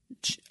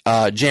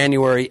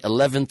 January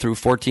 11th through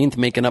 14th,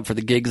 making up for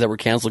the gigs that were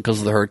canceled because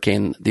of the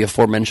hurricane, the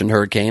aforementioned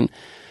hurricane.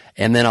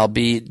 And then I'll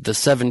be the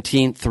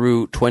 17th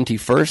through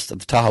 21st at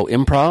the Tahoe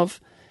Improv.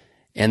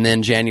 And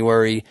then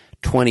January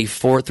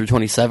 24th through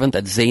 27th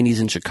at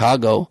Zanies in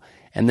Chicago.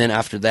 And then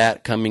after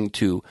that, coming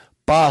to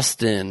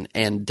Boston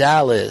and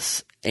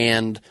Dallas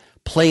and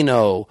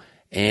Plano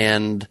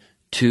and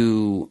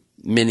to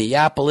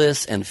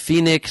Minneapolis and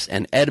Phoenix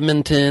and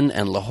Edmonton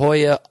and La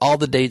Jolla. All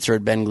the dates are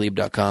at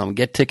benglebe.com.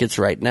 Get tickets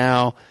right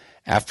now.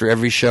 After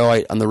every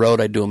show on the road,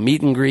 I do a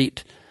meet and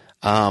greet,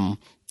 a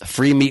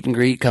free meet and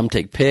greet. Come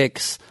take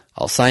pics.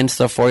 I'll sign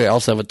stuff for you. I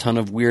also have a ton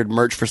of weird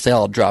merch for sale.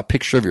 I'll draw a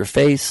picture of your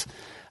face.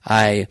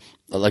 I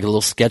like a little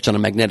sketch on a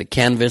magnetic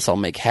canvas. I'll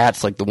make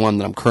hats like the one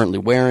that I'm currently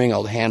wearing.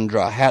 I'll hand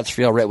draw hats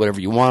for you. I'll write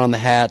whatever you want on the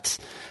hats.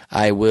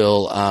 I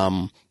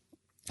will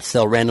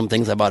sell random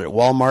things I bought at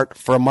Walmart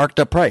for a marked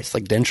up price,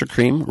 like denture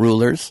cream,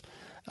 rulers,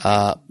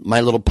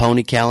 My Little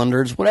Pony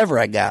calendars, whatever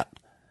I got.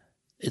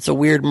 It's a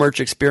weird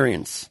merch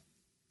experience.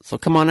 So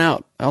come on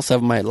out. I also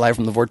have my Live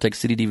from the Vortex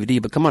CD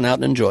DVD, but come on out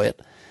and enjoy it.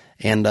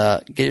 And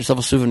get yourself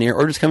a souvenir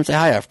or just come and say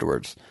hi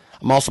afterwards.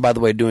 I'm also, by the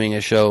way, doing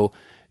a show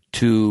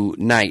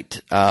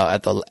tonight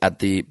at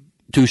the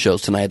two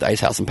shows tonight at the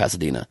Ice House in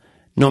Pasadena.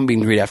 No meet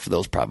and greet after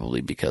those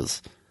probably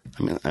because,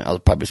 I mean, I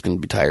was probably just going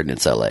to be tired and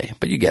it's LA,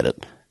 but you get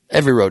it.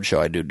 Every road show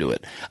I do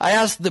it. I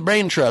asked the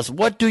Brain Trust,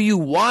 what do you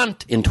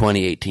want in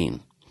 2018?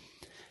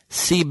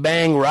 C.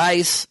 Bang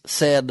Rice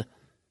said,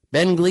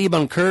 Ben Glebe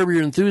on Curb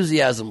Your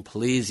Enthusiasm,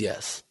 please,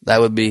 yes.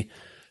 That would be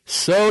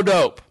so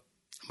dope.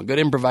 I'm a good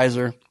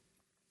improviser.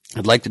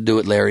 I'd like to do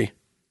it, Larry.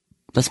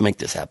 Let's make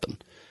this happen.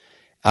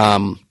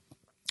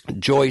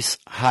 Joyce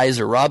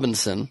Heiser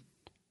Robinson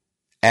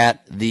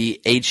at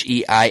the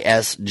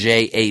HEISJHR,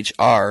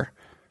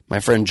 my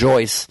friend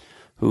Joyce,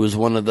 who is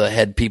one of the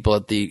head people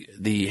at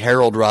the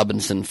Harold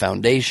Robinson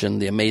Foundation,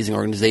 the amazing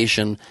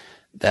organization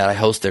that I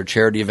host their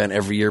charity event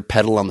every year,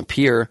 Pedal on the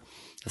Pier,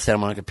 Santa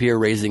Monica Pier,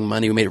 raising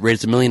money. We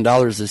raised $1 million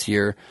this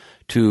year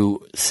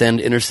to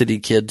send inner city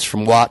kids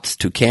from Watts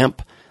to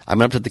camp. I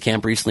went up to the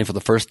camp recently for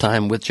the first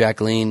time with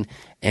Jacqueline,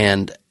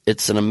 and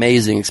it's an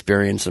amazing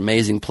experience, an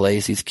amazing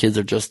place. These kids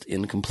are just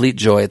in complete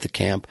joy at the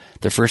camp.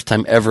 Their first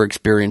time ever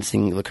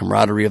experiencing the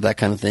camaraderie of that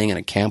kind of thing in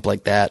a camp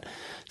like that.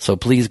 So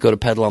please go to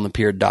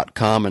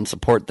pedalonthepier.com and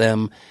support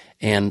them.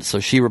 And so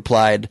she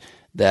replied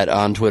that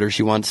on Twitter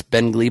she wants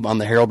Ben Glebe on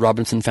the Harold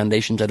Robinson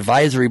Foundation's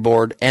advisory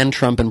board and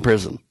Trump in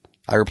prison.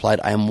 I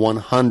replied, I am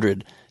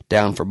 100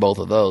 down for both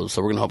of those.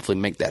 So we're going to hopefully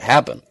make that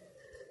happen.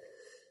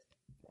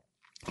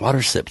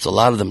 Water sips, a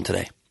lot of them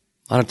today.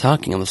 A lot of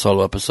talking on the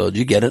solo episode.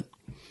 You get it.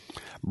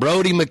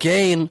 Brody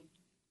McCain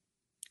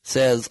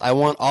says, I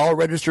want all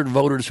registered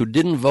voters who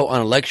didn't vote on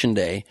Election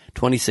Day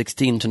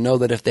 2016 to know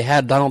that if they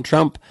had Donald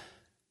Trump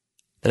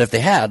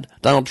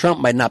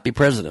might not be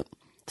president.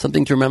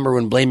 Something to remember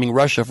when blaming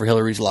Russia for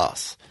Hillary's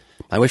loss.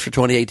 My wish for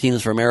 2018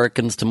 is for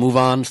Americans to move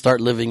on,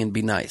 start living, and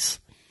be nice.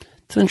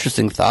 It's an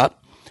interesting thought.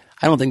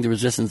 I don't think the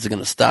resistance is going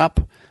to stop.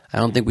 I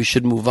don't think we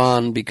should move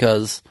on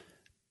because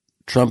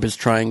Trump is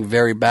trying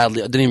very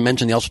badly. I didn't even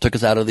mention he also took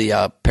us out of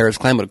the Paris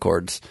Climate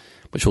Accords,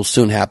 which will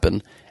soon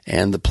happen,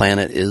 and the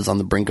planet is on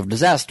the brink of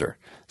disaster.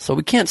 So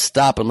we can't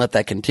stop and let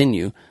that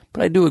continue,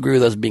 but I do agree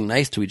with us being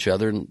nice to each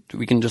other, and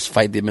we can just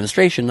fight the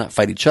administration, not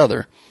fight each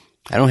other.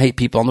 I don't hate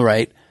people on the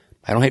right.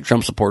 I don't hate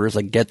Trump supporters.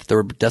 I get that there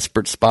were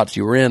desperate spots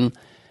you were in,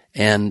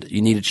 and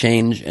you need to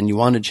change, and you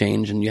want to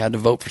change, and you had to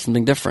vote for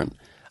something different.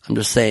 I'm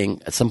just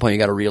saying, at some point you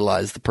got to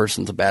realize the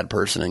person's a bad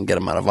person and get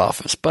them out of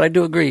office. But I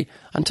do agree,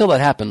 until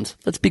that happens,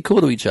 let's be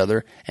cool to each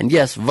other, and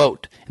yes,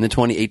 vote in the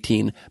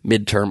 2018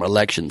 midterm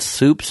elections.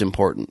 Soup's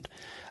important.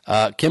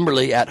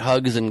 Kimberly at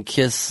Hugs and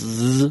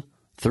Kisses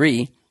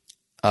 3,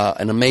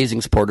 an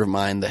amazing supporter of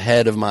mine, the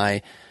head of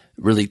my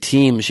really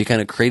team. She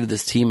kind of created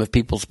this team of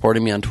people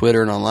supporting me on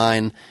Twitter and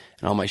online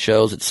and all my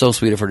shows. It's so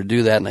sweet of her to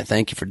do that, and I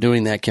thank you for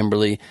doing that.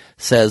 Kimberly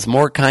says,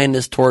 more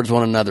kindness towards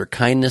one another.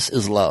 Kindness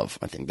is love.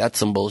 I think that's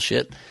some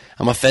bullshit.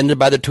 I'm offended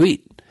by the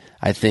tweet.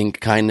 I think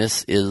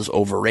kindness is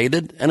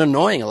overrated and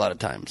annoying a lot of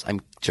times.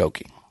 I'm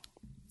joking.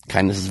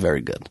 Kindness is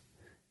very good.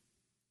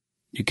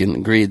 You can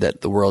agree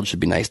that the world should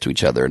be nice to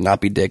each other and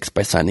not be dicks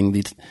by signing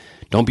these.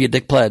 Don't be a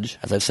dick pledge,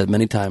 as I've said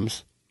many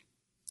times,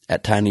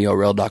 at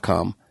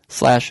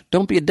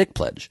tinyurl.com/don't be a dick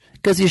pledge,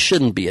 because you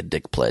shouldn't be a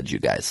dick pledge, you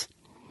guys.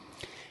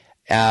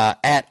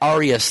 At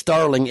Aria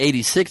Starling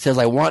 86 says,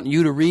 I want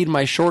you to read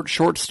my short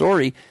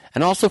story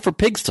and also for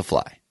pigs to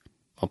fly.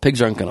 Well,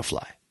 pigs aren't going to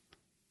fly.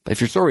 But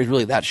if your story is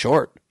really that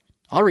short,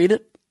 I'll read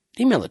it.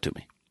 Email it to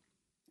me.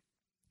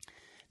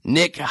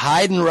 Nick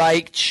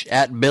Heidenreich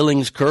at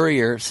Billings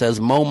Courier says,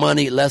 more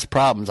money, less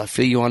problems. I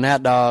feel you on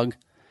that, dog.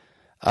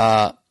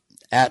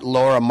 At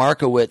Laura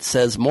Markowitz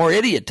says, more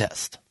idiot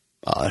test.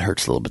 Oh, it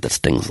hurts a little bit. That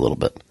stings a little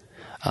bit.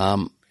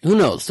 Who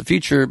knows? The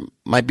future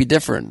might be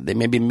different. They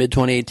maybe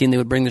mid-2018 they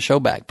would bring the show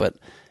back. But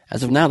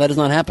as of now, that is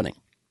not happening.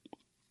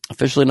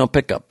 Officially no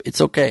pickup. It's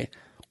okay.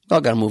 We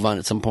all got to move on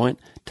at some point.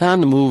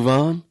 Time to move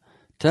on.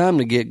 Time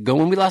to get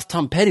going. We lost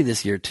Tom Petty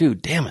this year, too.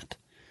 Damn it.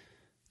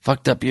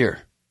 Fucked up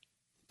year.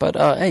 But,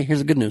 hey, here's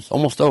the good news.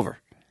 Almost over.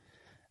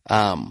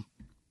 At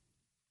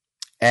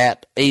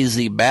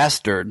AZ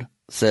Bastard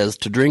says,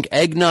 to drink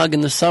eggnog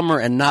in the summer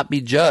and not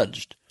be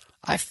judged.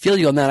 I feel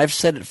you on that. I've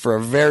said it for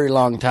a very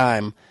long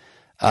time.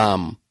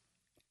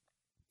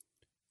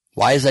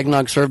 Why is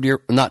eggnog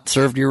not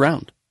served year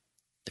round?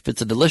 If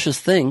it's a delicious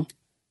thing,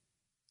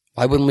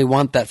 why wouldn't we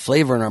want that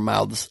flavor in our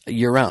mouths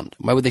year round?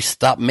 Why would they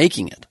stop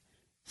making it?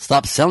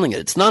 Stop selling it?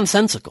 It's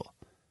nonsensical.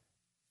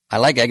 I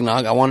like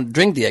eggnog. I want to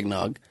drink the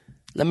eggnog.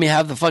 Let me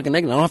have the fucking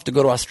eggnog. I don't have to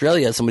go to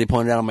Australia, as somebody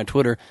pointed out on my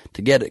Twitter,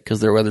 to get it,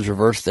 because their weather's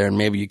reversed there, and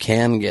maybe you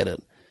can get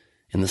it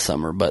in the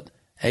summer. But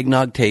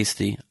eggnog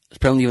tasty. There's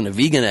apparently even a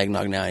vegan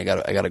eggnog now. I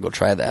gotta go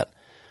try that.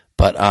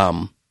 But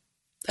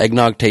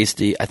eggnog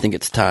tasty. I think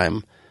it's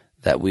time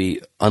that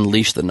we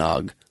unleash the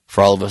nog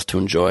for all of us to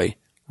enjoy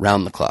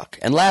round the clock.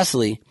 And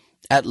lastly,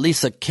 at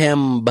Lisa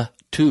Kemb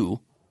 2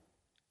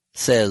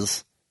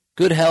 says,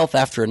 good health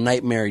after a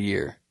nightmare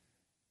year.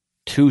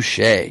 Touche.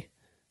 I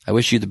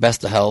wish you the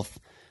best of health.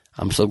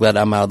 I'm so glad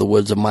I'm out of the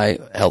woods of my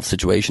health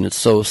situation. It's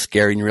so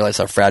scary, and you realize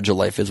how fragile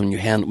life is when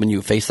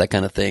you face that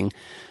kind of thing.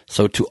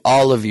 So to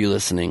all of you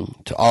listening,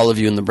 to all of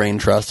you in the Brain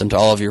Trust, and to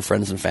all of your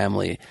friends and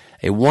family,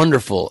 a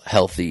wonderful,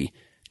 healthy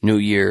new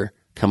year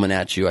coming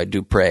at you, I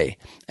do pray.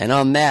 And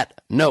on that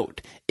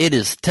note, it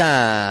is time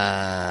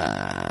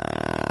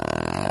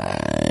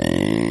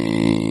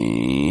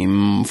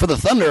for the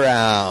Thunder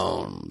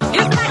Round.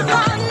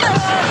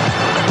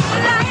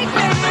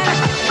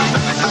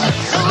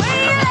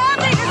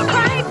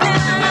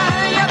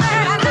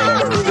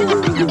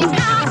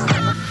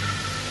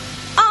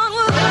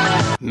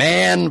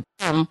 Man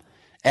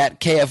at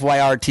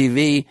KFYR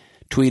TV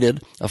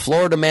tweeted, a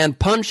Florida man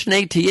punched an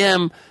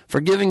ATM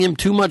for giving him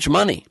too much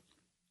money.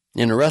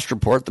 In an arrest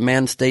report, the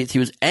man states he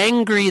was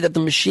angry that the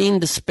machine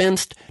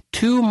dispensed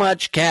too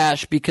much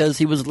cash because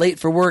he was late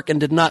for work and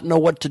did not know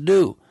what to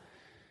do.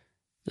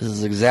 This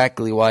is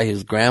exactly why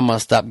his grandma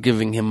stopped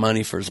giving him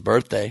money for his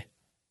birthday.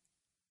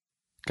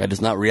 Guy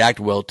does not react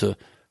well to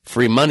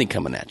free money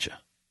coming at you.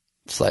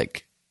 It's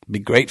like, be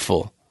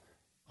grateful.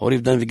 What would he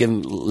have done if you gave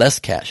him less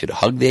cash? He'd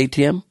hug the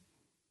ATM?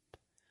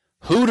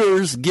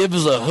 Hooters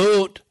gives a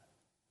hoot.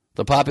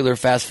 The popular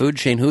fast food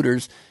chain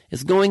Hooters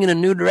is going in a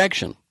new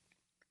direction.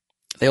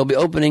 They will be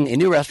opening a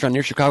new restaurant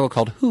near Chicago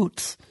called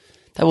Hoots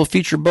that will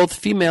feature both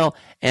female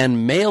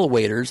and male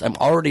waiters. I'm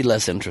already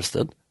less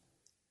interested.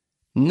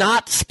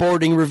 Not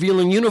sporting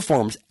revealing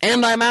uniforms.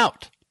 And I'm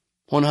out.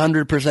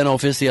 100%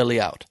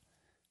 officially out.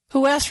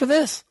 Who asked for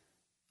this?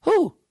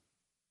 Who?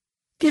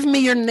 Give me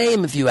your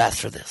name if you asked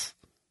for this.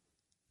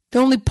 The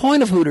only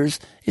point of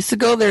Hooters is to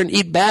go there and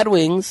eat bad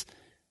wings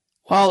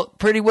while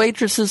pretty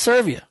waitresses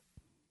serve you.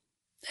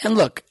 And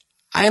look,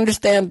 I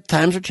understand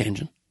times are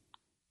changing.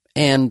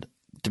 And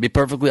to be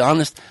perfectly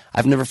honest,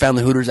 I've never found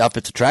the Hooters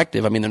outfits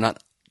attractive. I mean, they're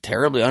not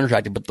terribly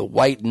unattractive, but the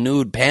white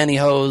nude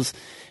pantyhose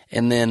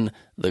and then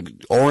the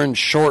orange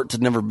shorts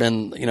had never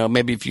been, you know,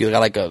 maybe if you got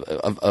like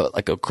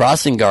a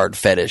crossing guard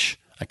fetish,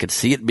 I could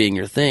see it being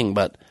your thing,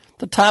 but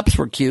the tops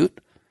were cute.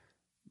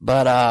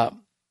 But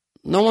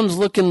no one's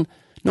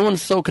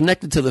so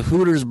connected to the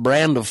Hooters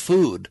brand of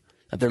food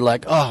that they're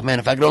like, oh man,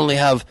 if I could only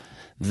have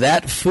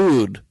that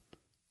food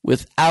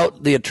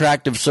without the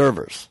attractive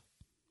servers.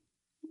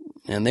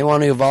 And they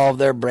want to evolve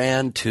their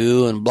brand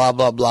too and blah,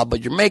 blah, blah.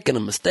 But you're making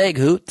a mistake,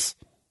 Hoots.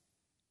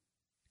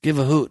 Give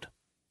a hoot.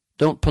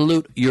 Don't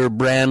pollute your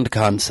brand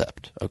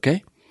concept,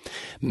 okay?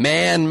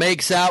 Man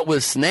makes out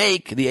with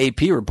snake, the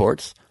AP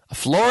reports. A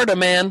Florida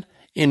man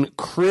in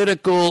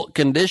critical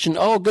condition.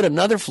 Oh, good,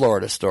 another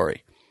Florida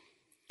story.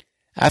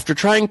 After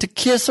trying to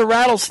kiss a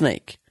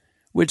rattlesnake,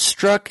 which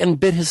struck and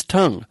bit his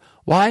tongue.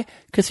 Why?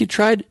 Because he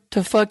tried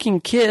to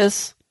fucking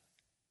kiss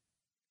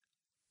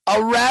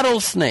a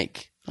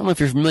rattlesnake. I don't know if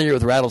you're familiar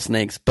with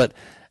rattlesnakes, but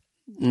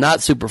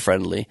not super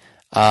friendly,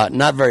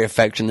 not very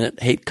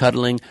affectionate, hate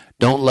cuddling,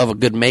 don't love a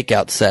good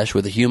makeout sesh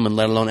with a human,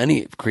 let alone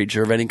any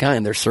creature of any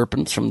kind. They're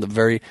serpents from the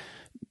very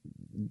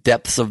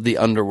depths of the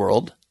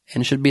underworld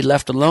and should be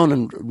left alone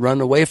and run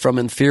away from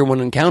in fear when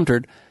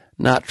encountered,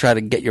 not try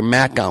to get your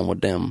mac on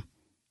with them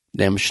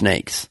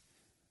snakes.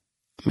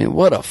 I mean,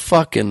 what a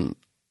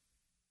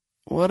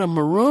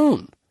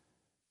maroon.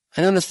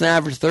 I know it's an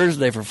average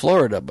Thursday for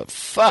Florida, but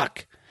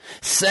fuck.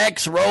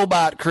 Sex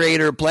robot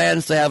creator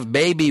plans to have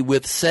baby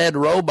with said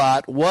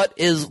robot. What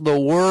is the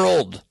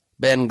world?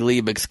 Ben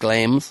Glebe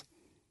exclaims.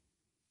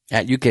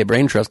 At UK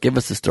Brain Trust, give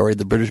us the story,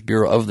 the British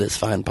Bureau of this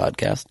fine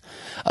podcast.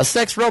 A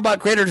sex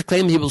robot creator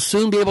claims he will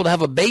soon be able to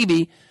have a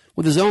baby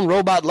with his own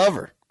robot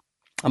lover.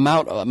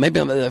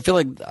 I feel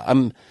like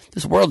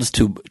this world is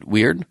too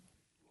weird.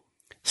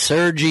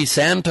 Sergi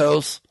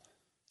Santos,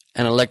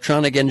 an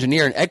electronic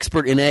engineer and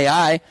expert in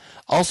AI,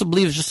 also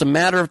believes it's just a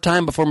matter of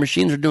time before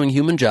machines are doing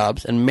human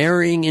jobs and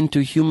marrying into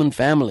human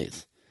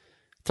families.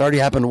 It's already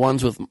happened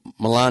once with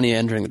Melania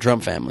entering the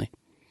Trump family.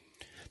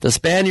 The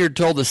Spaniard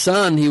told The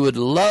Sun he would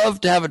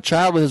love to have a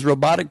child with his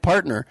robotic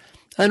partner,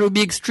 and it would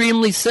be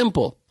extremely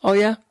simple. Oh,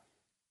 yeah?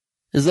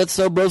 Is that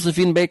so,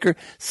 Josephine Baker?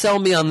 Sell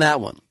me on that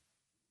one.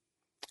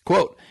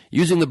 Quote,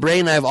 using the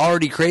brain I have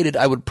already created,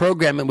 I would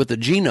program it with a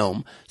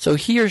genome so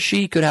he or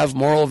she could have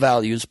moral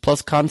values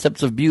plus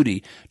concepts of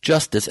beauty,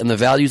 justice, and the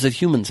values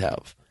that humans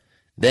have.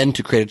 Then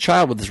to create a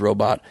child with this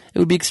robot, it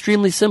would be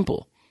extremely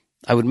simple.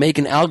 I would make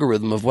an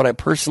algorithm of what I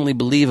personally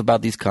believe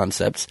about these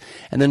concepts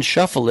and then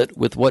shuffle it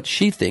with what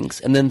she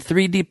thinks and then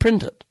 3D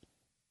print it.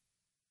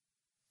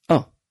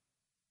 Oh.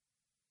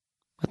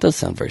 That does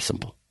sound very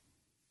simple.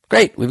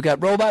 Great, we've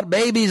got robot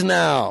babies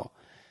now.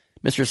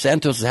 Mr.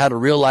 Santos has had a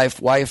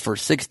real-life wife for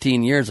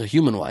 16 years, a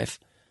human wife.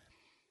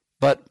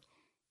 But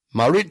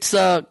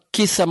Maritza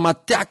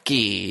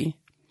Kisamataki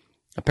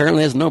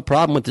apparently has no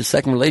problem with his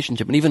second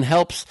relationship and even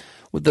helps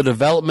with the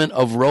development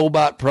of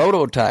robot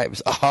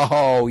prototypes.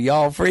 Oh,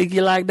 y'all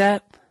freaky like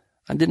that?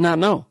 I did not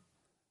know.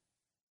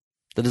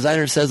 The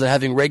designer says that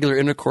having regular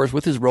intercourse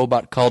with his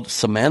robot called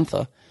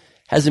Samantha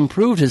has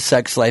improved his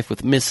sex life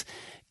with Miss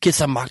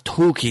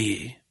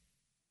Kisamakuki.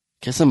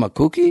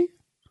 Kisamakuki?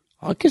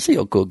 Oh,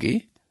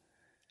 Kisayokuki.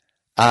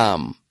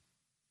 It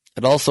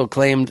is also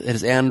claimed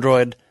his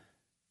android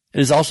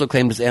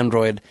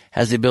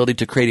has the ability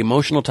to create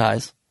emotional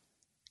ties,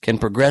 can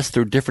progress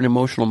through different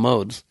emotional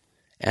modes,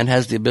 and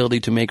has the ability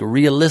to make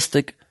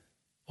realistic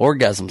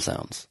orgasm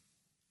sounds.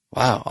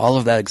 Wow, all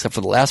of that except for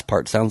the last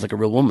part sounds like a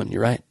real woman.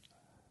 You're right.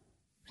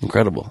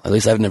 Incredible. At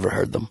least I've never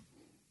heard them.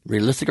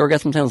 Realistic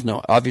orgasm sounds?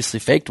 No. Obviously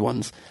faked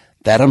ones.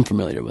 That I'm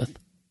familiar with.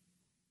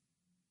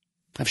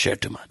 I've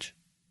shared too much.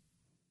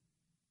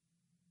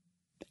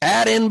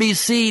 At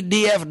NBC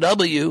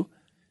DFW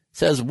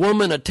says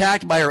woman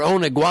attacked by her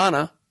own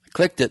iguana. I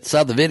clicked it,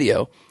 saw the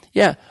video.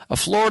 Yeah, a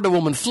Florida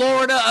woman.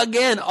 Florida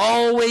again.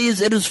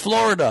 Always it is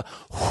Florida.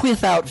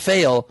 Without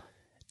fail,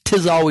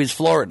 'tis always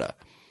Florida.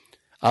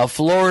 A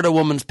Florida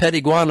woman's pet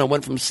iguana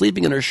went from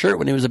sleeping in her shirt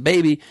when he was a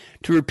baby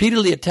to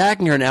repeatedly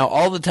attacking her now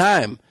all the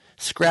time.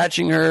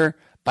 Scratching her,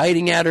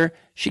 biting at her.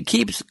 She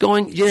keeps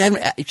going. She even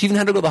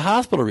had to go to the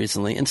hospital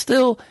recently and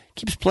still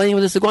keeps playing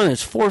with this iguana.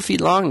 It's 4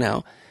 feet long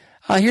now.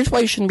 Here's why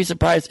you shouldn't be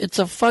surprised. It's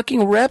a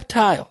fucking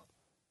reptile.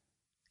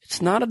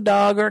 It's not a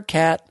dog or a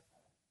cat.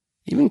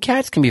 Even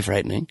cats can be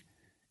frightening.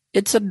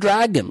 It's a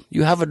dragon.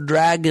 You have a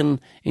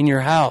dragon in your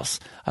house.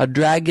 A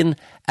dragon,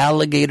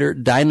 alligator,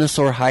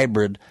 dinosaur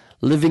hybrid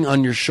living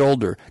on your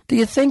shoulder. Do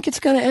you think it's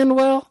going to end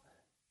well?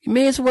 You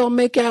may as well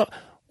make out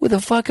with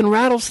a fucking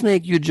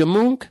rattlesnake, you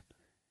jamook.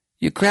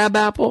 You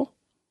crabapple.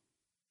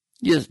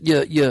 You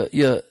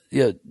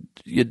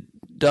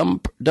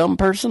dumb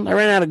person. I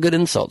ran out of good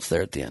insults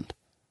there at the end.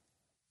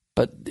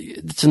 But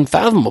it's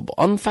unfathomable.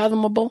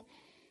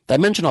 Did I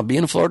mention I'll be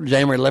in Florida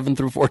January 11th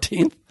through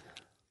 14th?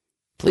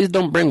 Please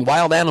don't bring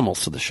wild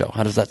animals to the show.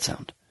 How does that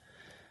sound?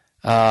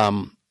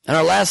 And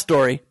our last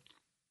story.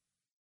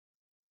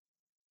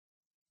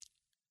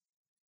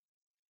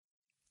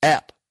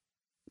 At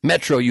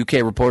Metro UK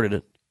reported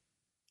it.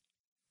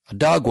 A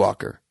dog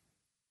walker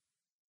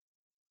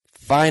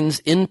finds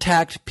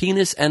intact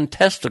penis and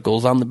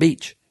testicles on the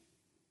beach.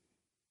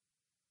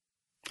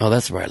 Oh,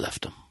 that's where I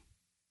left them.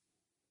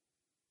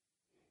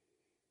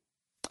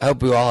 I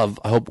hope you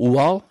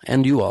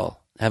all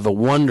have a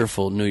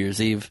wonderful New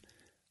Year's Eve.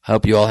 I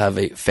hope you all have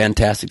a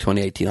fantastic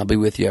 2018. I'll be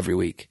with you every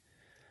week.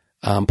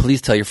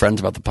 Please tell your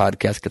friends about the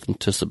podcast. Get them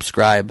to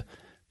subscribe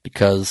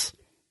because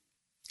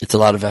it's a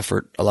lot of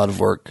effort, a lot of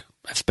work.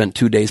 I've spent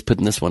 2 days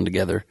putting this one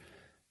together.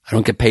 I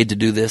don't get paid to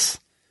do this.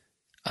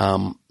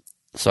 So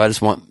I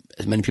just want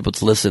as many people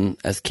to listen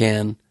as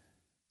can,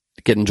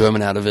 get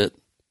enjoyment out of it,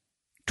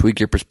 tweak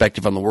your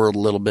perspective on the world a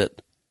little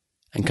bit,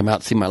 and come out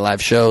and see my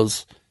live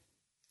shows.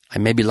 I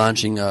may be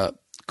launching a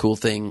cool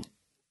thing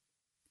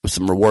with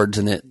some rewards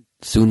in it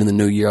soon in the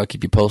new year. I'll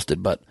keep you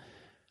posted. But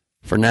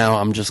for now,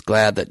 I'm just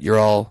glad that you're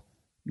all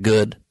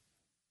good.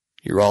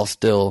 You're all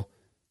still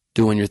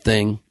doing your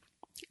thing.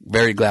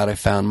 Very glad I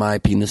found my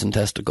penis and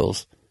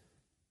testicles.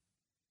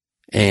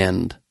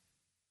 And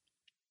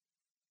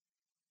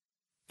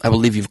I will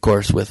leave you, of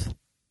course, with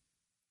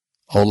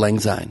Auld Lang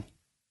Syne,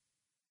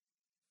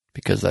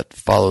 because that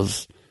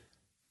follows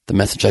the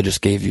message I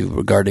just gave you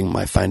regarding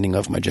my finding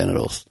of my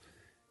genitals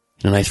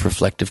in a nice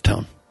reflective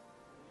tone.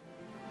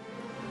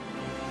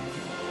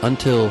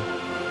 Until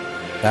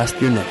last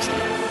year next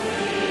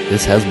year,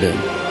 this has been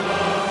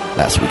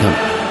Last Week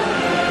Hunting.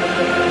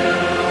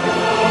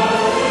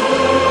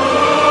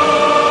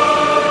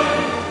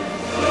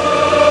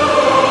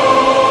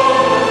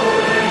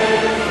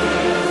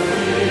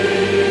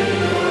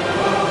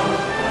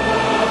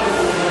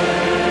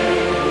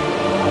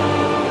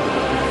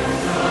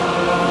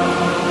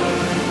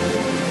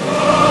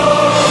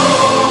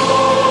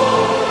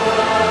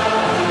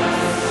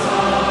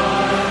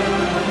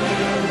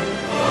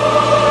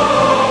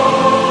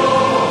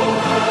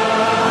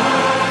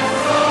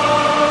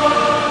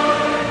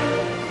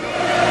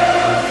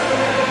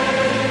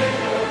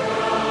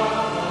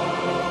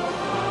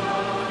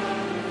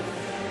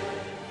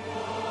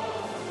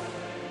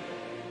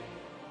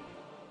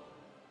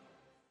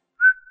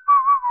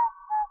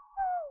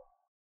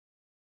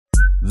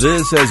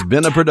 This has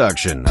been a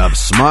production of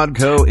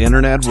Smodco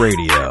Internet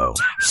Radio.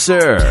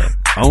 Sir,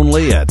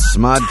 only at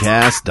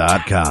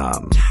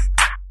smodcast.com.